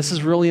 and this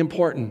is really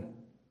important,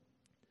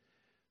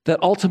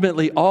 that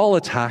ultimately all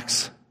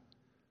attacks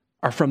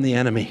are from the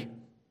enemy.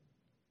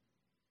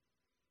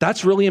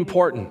 That's really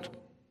important.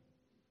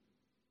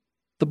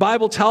 The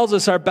Bible tells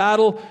us our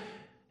battle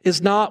is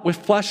not with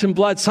flesh and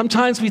blood.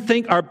 Sometimes we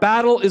think our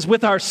battle is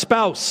with our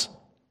spouse.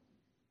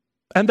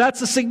 And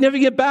that's a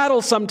significant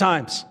battle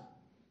sometimes.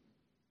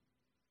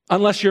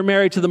 Unless you're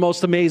married to the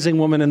most amazing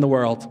woman in the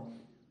world.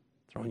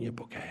 Throwing you a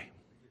bouquet.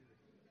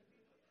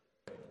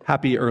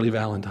 Happy early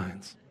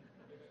Valentine's.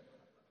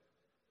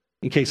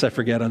 In case I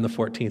forget on the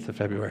 14th of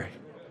February.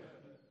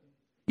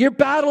 Your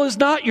battle is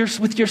not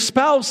with your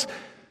spouse.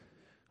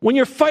 When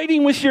you're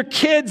fighting with your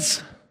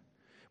kids,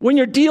 when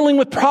you're dealing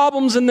with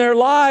problems in their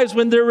lives,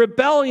 when they're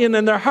rebellion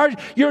and their heart,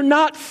 you're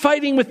not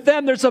fighting with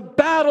them. There's a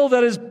battle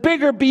that is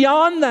bigger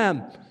beyond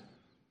them.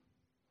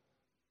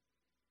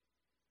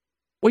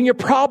 When your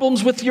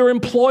problems with your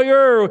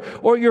employer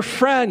or your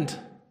friend,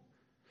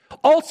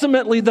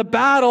 ultimately the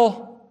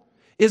battle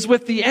is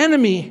with the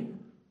enemy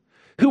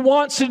who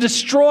wants to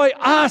destroy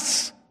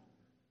us,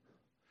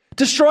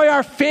 destroy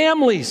our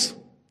families,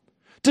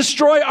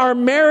 destroy our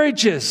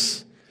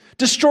marriages,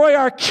 destroy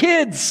our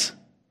kids,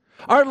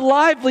 our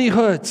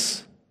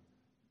livelihoods.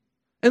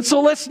 And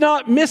so let's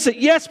not miss it.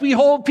 Yes, we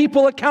hold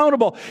people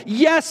accountable.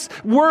 Yes,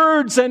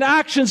 words and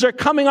actions are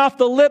coming off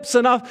the lips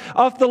and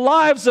off the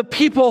lives of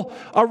people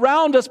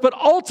around us. But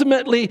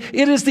ultimately,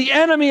 it is the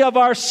enemy of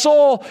our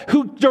soul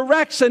who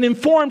directs and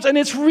informs. And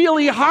it's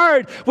really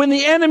hard when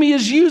the enemy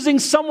is using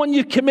someone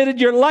you committed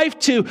your life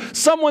to,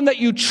 someone that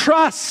you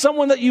trust,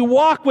 someone that you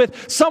walk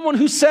with, someone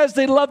who says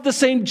they love the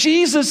same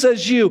Jesus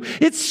as you.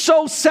 It's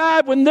so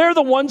sad when they're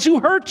the ones who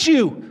hurt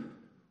you.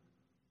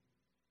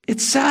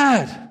 It's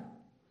sad.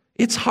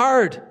 It's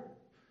hard.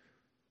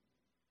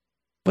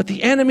 But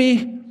the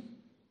enemy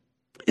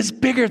is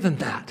bigger than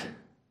that.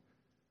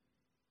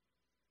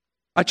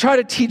 I try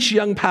to teach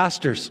young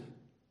pastors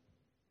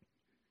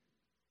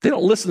They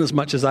don't listen as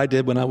much as I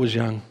did when I was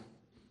young.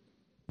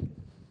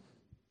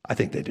 I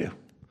think they do.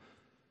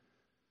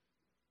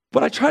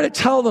 But I try to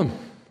tell them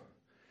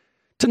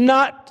to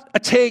not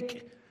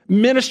take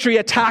ministry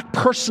attack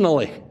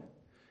personally.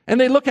 And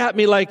they look at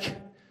me like,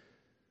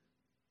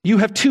 you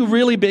have two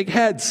really big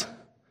heads.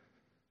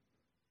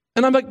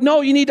 And I'm like,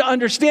 no, you need to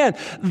understand,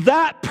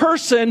 that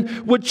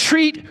person would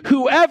treat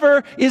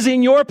whoever is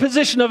in your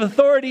position of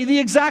authority the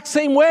exact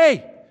same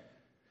way.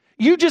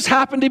 You just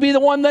happen to be the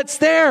one that's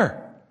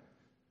there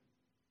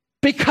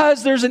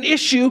because there's an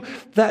issue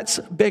that's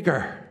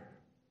bigger.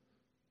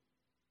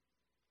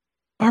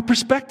 Our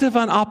perspective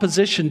on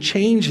opposition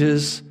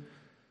changes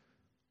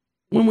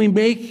when we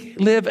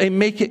live a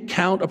make it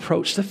count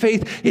approach to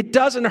faith. It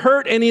doesn't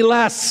hurt any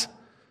less.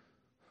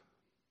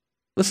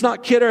 Let's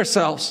not kid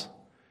ourselves.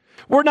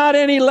 We're not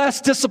any less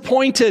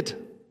disappointed.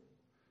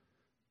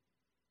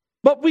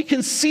 But we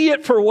can see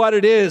it for what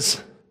it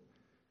is.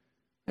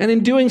 And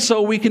in doing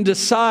so, we can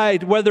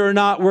decide whether or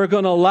not we're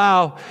going to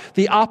allow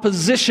the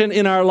opposition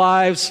in our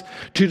lives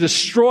to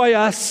destroy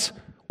us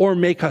or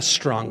make us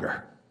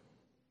stronger.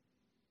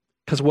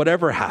 Because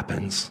whatever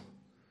happens,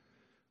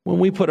 when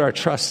we put our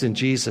trust in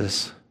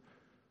Jesus,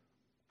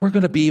 we're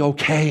going to be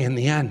okay in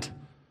the end.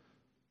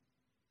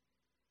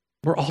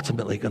 We're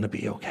ultimately going to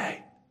be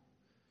okay.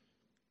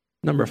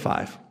 Number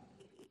 5,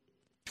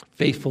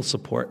 faithful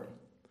support.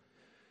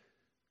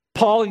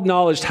 Paul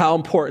acknowledged how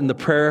important the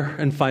prayer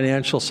and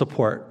financial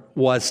support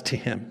was to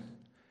him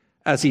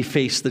as he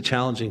faced the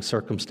challenging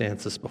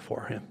circumstances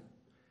before him.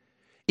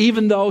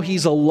 Even though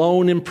he's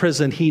alone in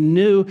prison, he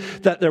knew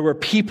that there were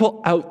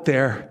people out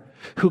there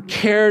who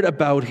cared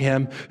about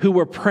him, who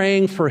were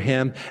praying for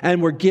him,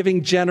 and were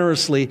giving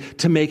generously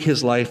to make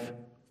his life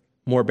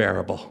more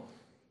bearable.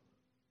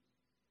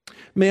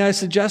 May I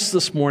suggest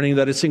this morning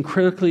that it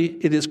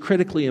is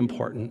critically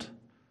important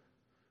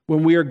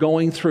when we are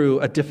going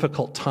through a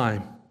difficult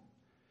time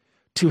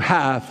to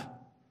have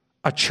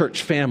a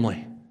church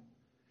family,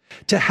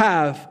 to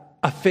have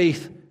a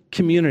faith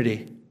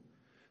community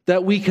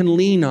that we can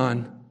lean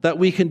on, that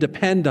we can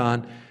depend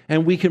on,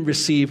 and we can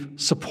receive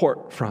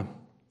support from.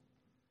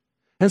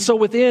 And so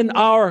within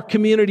our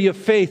community of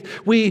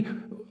faith,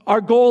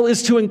 our goal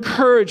is to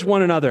encourage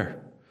one another,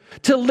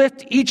 to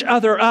lift each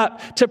other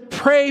up, to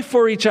pray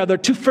for each other,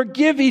 to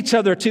forgive each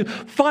other, to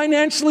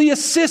financially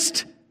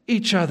assist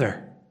each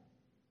other.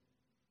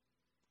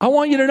 I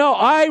want you to know,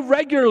 I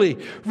regularly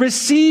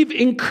receive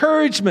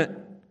encouragement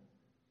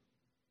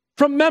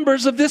from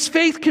members of this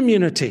faith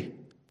community,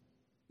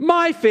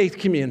 my faith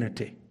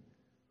community.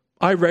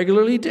 I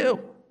regularly do.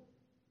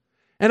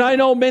 And I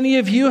know many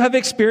of you have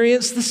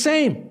experienced the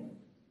same.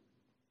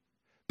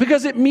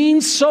 Because it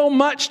means so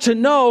much to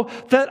know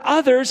that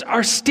others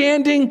are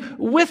standing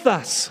with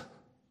us.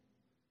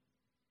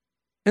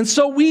 And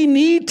so we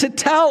need to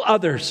tell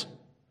others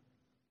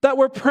that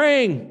we're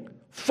praying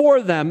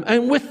for them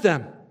and with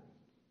them,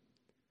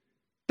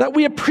 that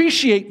we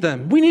appreciate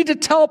them. We need to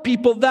tell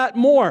people that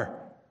more.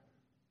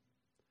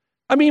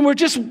 I mean,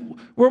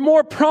 we're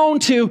more prone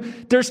to,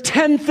 there's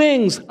 10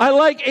 things. I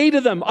like 8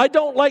 of them. I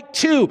don't like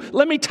 2.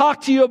 Let me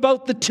talk to you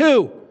about the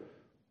 2.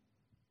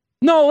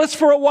 No, let's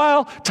for a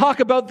while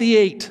talk about the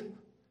 8.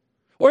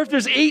 Or if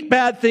there's 8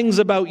 bad things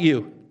about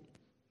you.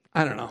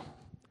 I don't know.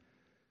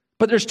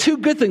 But there's 2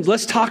 good things.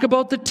 Let's talk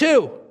about the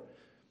 2.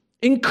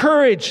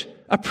 Encourage,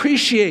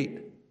 appreciate.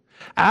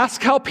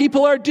 Ask how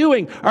people are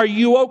doing. Are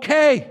you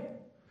okay?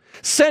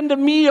 Send a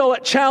meal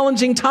at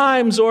challenging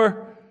times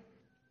or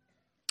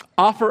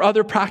offer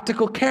other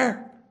practical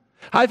care.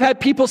 I've had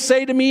people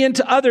say to me and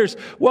to others,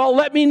 well,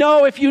 let me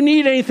know if you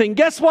need anything.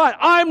 Guess what?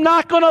 I'm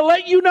not going to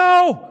let you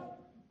know.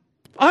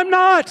 I'm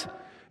not.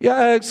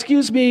 Yeah,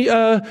 excuse me,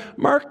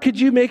 Mark, could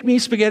you make me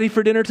spaghetti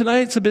for dinner tonight?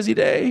 It's a busy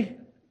day.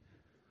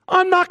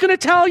 I'm not going to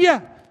tell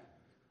you.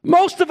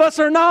 Most of us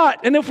are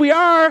not. And if we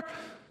are,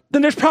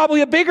 then there's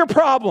probably a bigger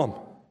problem.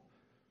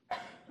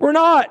 We're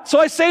not. So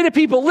I say to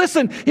people,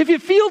 listen, if you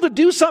feel to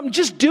do something,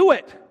 just do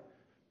it.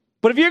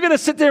 But if you're going to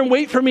sit there and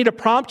wait for me to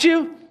prompt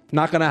you,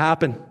 not going to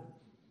happen.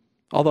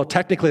 Although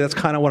technically that's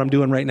kind of what I'm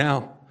doing right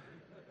now.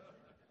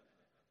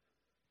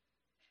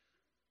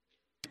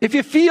 If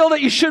you feel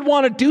that you should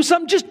want to do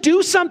something, just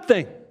do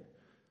something.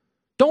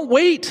 Don't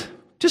wait.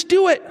 Just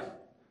do it.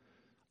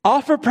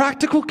 Offer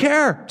practical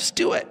care. Just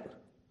do it.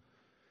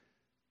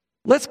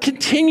 Let's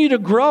continue to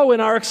grow in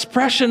our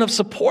expression of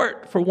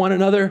support for one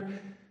another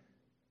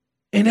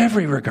in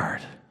every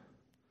regard.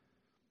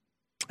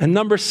 And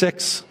number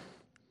 6,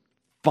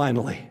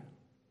 finally,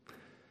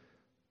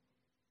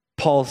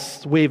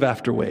 Paul's wave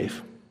after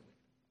wave.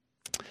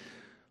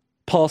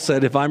 Paul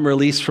said, if I'm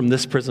released from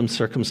this prison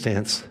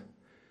circumstance,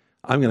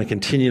 I'm going to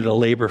continue to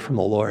labor from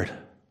the Lord.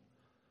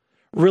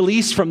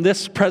 Release from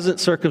this present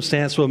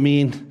circumstance will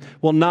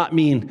not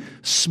mean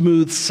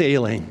smooth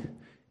sailing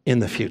in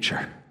the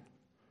future.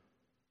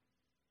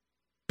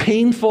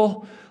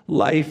 Painful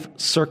life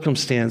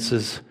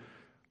circumstances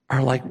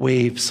are like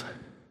waves.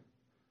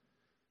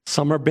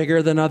 Some are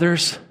bigger than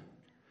others,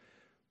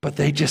 but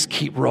they just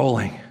keep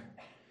rolling.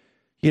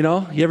 You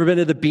know, you ever been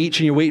to the beach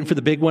and you're waiting for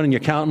the big one and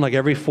you're counting like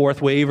every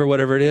fourth wave or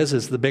whatever it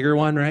is the bigger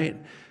one, right?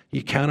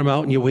 You count them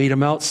out and you wait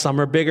them out. Some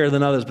are bigger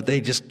than others, but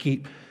they just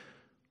keep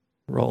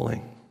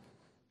rolling.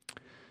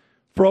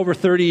 For over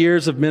 30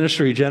 years of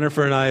ministry,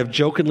 Jennifer and I have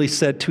jokingly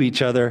said to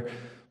each other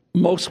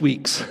most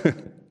weeks,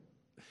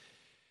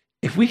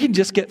 if we can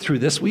just get through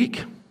this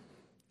week,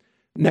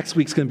 next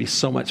week's going to be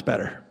so much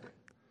better.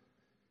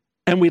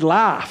 And we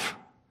laugh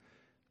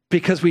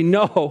because we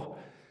know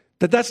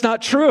that that's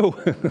not true.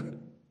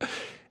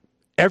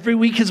 Every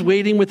week is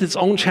waiting with its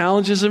own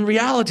challenges and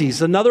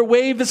realities. Another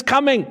wave is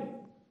coming.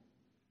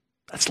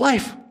 That's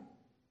life.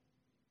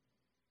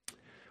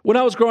 When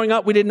I was growing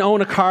up, we didn't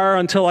own a car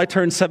until I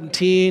turned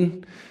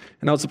 17,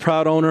 and I was the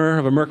proud owner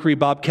of a Mercury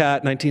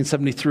Bobcat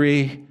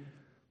 1973.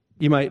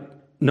 You might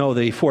know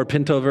the Ford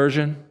Pinto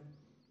version.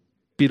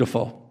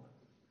 Beautiful.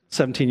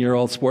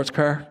 17-year-old sports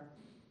car.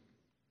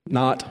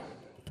 Not.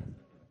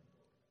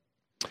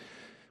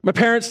 My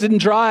parents didn't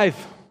drive.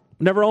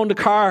 Never owned a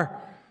car.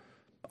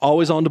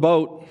 Always owned a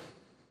boat.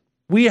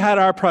 We had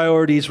our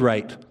priorities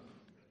right.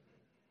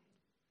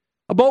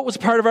 A boat was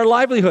part of our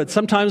livelihood.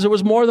 Sometimes there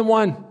was more than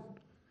one.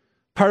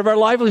 Part of our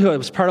livelihood. It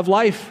was part of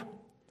life.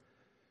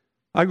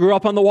 I grew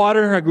up on the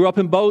water. I grew up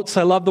in boats.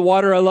 I love the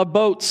water. I love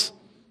boats.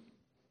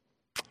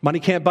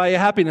 Money can't buy you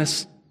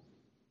happiness,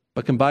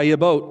 but can buy you a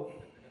boat.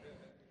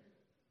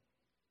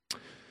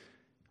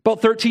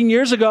 About 13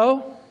 years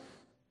ago,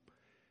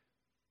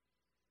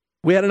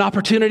 we had an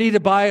opportunity to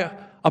buy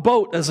a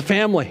boat as a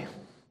family.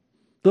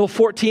 Little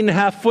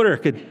 14-and-a-half-footer,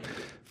 could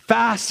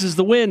fast as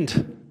the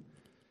wind.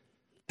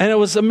 And it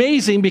was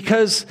amazing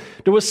because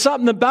there was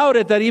something about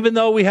it that even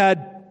though we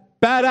had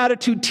bad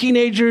attitude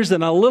teenagers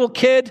and a little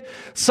kid,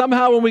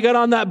 somehow when we got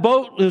on that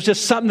boat, it was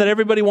just something that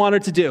everybody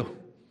wanted to do.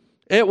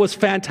 It was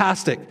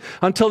fantastic.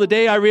 Until the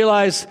day I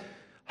realized,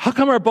 how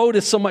come our boat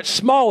is so much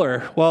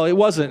smaller? Well, it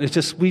wasn't. It's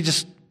just,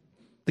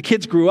 the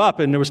kids grew up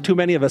and there was too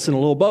many of us in a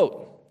little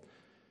boat.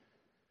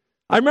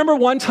 I remember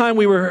one time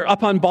we were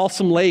up on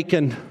Balsam Lake,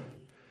 and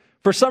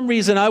for some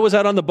reason I was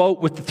out on the boat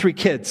with the 3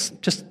 kids,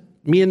 just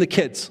me and the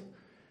kids.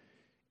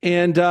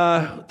 And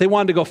they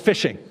wanted to go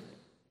fishing.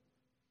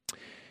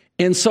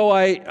 And so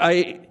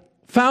I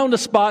found a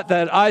spot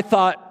that I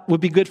thought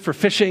would be good for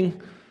fishing.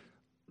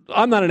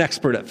 I'm not an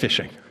expert at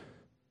fishing.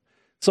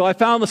 So I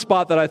found the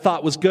spot that I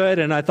thought was good,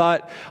 and I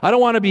thought, I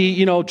don't want to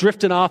be,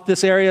 drifting off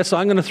this area, so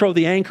I'm going to throw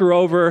the anchor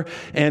over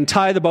and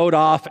tie the boat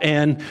off,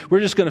 and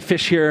we're just going to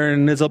fish here,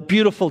 and it's a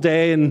beautiful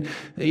day, and,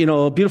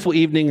 a beautiful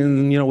evening,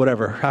 and,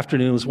 whatever.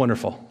 Afternoon was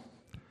wonderful.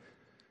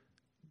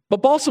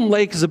 But Balsam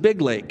Lake is a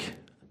big lake,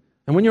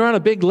 and when you're on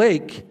a big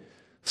lake,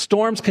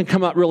 storms can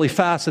come up really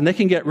fast, and they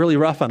can get really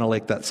rough on a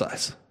lake that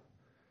size.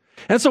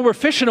 And so we're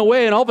fishing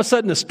away, and all of a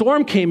sudden a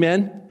storm came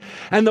in,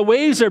 and the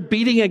waves are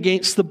beating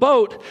against the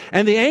boat,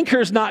 and the anchor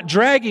is not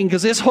dragging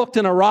because it's hooked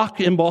in a rock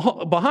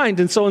behind.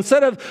 And so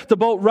instead of the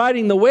boat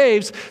riding the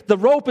waves, the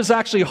rope is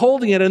actually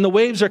holding it, and the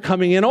waves are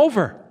coming in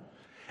over.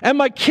 And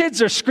my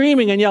kids are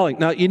screaming and yelling.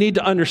 Now, you need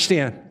to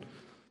understand,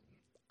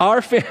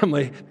 our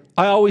family,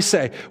 I always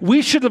say,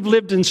 we should have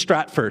lived in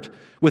Stratford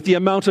with the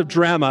amount of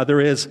drama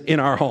there is in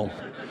our home.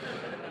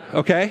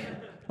 Okay?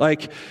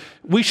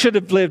 We should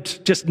have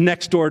lived just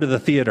next door to the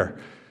theater.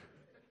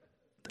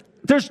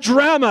 There's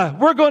drama.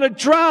 We're going to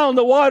drown.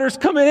 The water's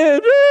coming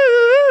in.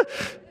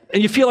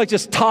 And you feel like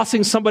just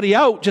tossing somebody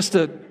out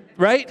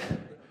right?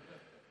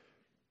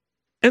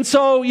 And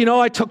so,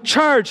 I took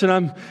charge,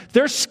 and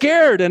they're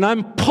scared, and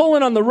I'm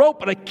pulling on the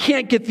rope, but I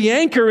can't get the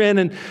anchor in.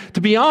 And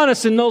to be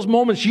honest, in those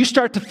moments, you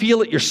start to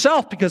feel it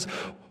yourself because,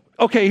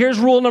 okay, here's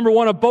rule number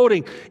 1 of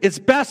boating. It's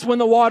best when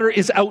the water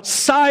is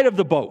outside of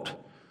the boat.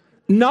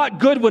 Not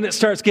good when it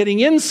starts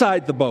getting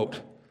inside the boat.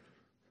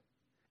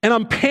 And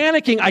I'm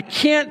panicking. I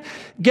can't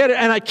get it,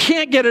 and I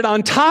can't get it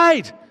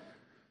untied.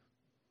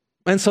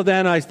 And so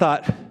then I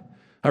thought,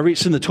 I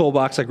reached in the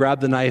toolbox, I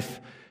grabbed the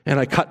knife, and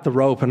I cut the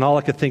rope, and all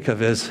I could think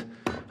of is,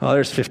 oh,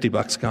 there's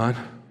 $50 gone.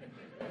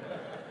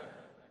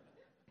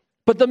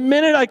 But the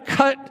minute I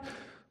cut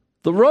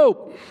the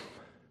rope,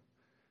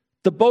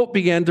 the boat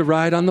began to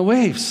ride on the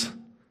waves.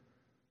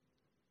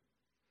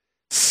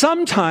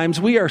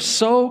 Sometimes we are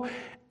so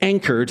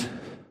anchored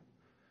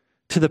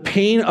to the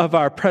pain of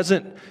our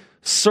present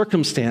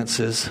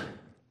circumstances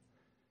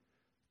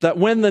that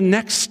when the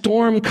next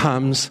storm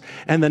comes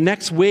and the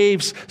next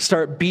waves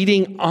start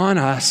beating on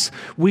us,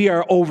 we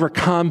are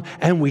overcome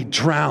and we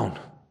drown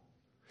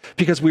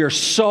because we are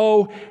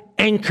so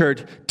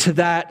anchored to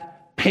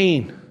that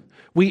pain.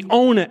 We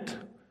own it,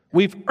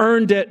 we've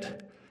earned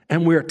it,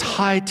 and we're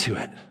tied to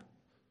it.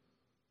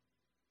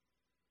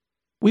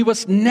 We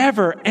must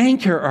never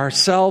anchor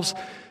ourselves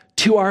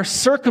to our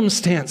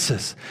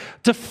circumstances,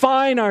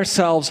 define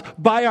ourselves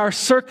by our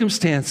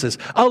circumstances,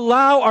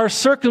 allow our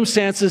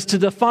circumstances to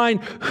define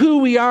who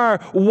we are,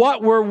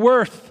 what we're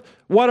worth,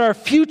 what our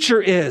future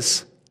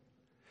is.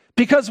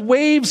 Because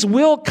waves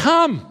will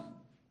come.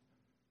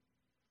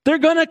 They're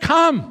going to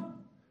come.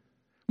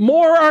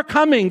 More are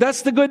coming.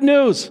 That's the good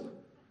news.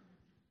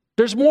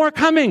 There's more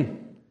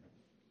coming.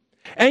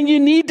 And you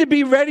need to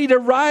be ready to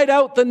ride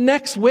out the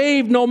next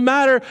wave, no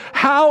matter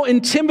how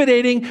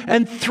intimidating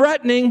and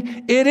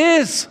threatening it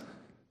is.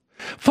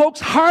 Folks,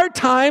 hard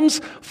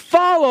times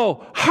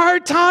follow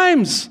hard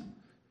times.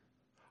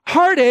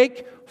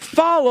 Heartache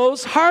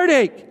follows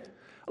heartache.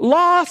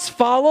 Loss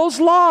follows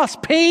loss.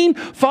 Pain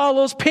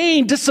follows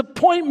pain.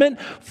 Disappointment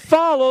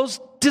follows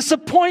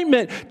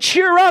disappointment.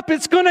 Cheer up,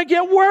 it's going to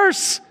get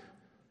worse.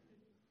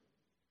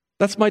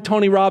 That's my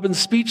Tony Robbins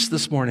speech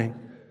this morning.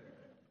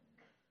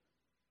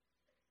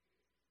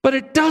 But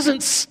it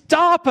doesn't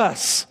stop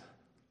us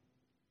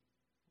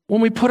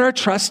when we put our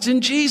trust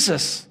in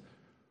Jesus.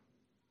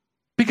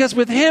 Because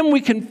with him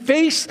we can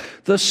face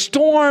the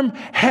storm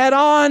head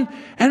on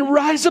and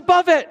rise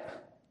above it.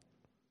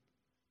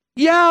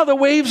 Yeah, the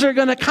waves are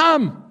going to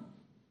come.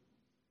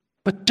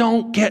 But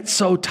don't get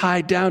so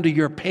tied down to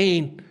your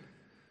pain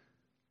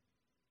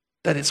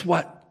that it's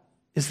what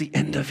is the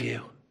end of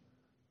you.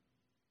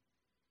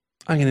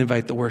 I'm going to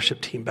invite the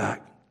worship team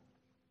back.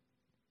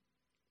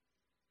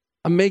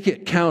 A make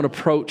it count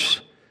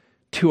approach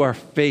to our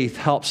faith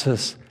helps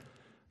us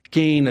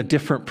gain a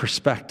different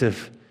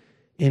perspective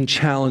in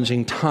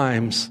challenging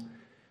times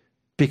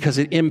because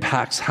it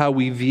impacts how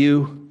we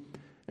view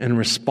and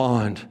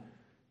respond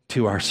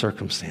to our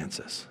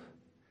circumstances.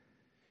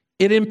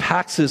 It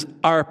impacts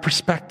our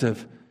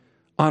perspective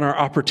on our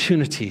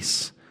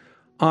opportunities,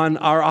 on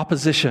our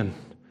opposition,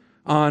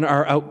 on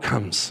our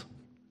outcomes.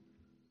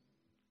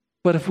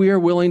 But if we are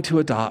willing to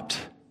adopt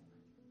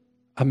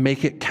a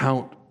make it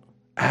count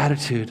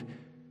attitude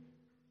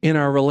in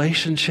our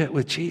relationship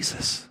with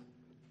Jesus,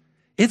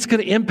 it's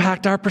going to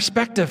impact our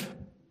perspective.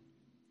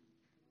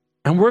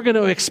 And we're going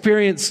to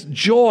experience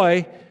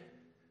joy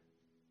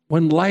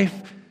when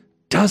life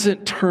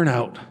doesn't turn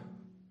out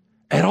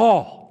at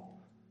all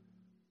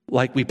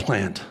like we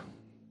planned.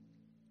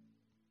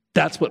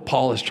 That's what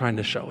Paul is trying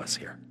to show us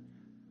here.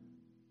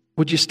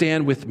 Would you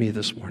stand with me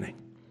this morning?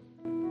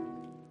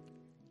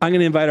 I'm going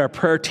to invite our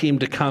prayer team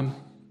to come.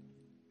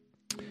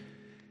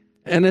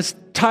 And as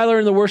Tyler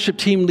and the worship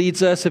team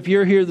leads us, if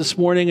you're here this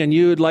morning and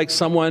you would like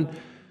someone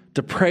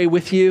to pray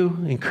with you,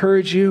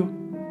 encourage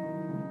you,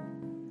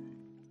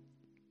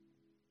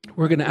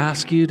 we're going to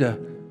ask you to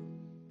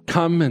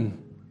come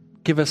and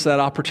give us that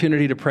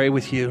opportunity to pray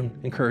with you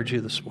and encourage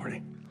you this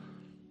morning.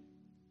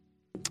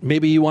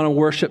 Maybe you want to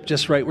worship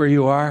just right where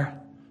you are,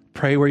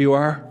 pray where you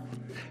are.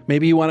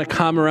 Maybe you want to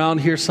come around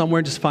here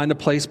somewhere, just find a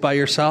place by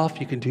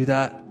yourself. You can do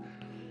that.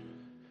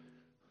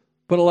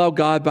 But allow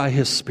God by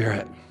his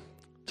Spirit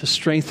to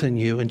strengthen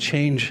you and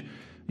change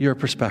your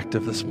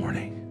perspective this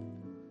morning.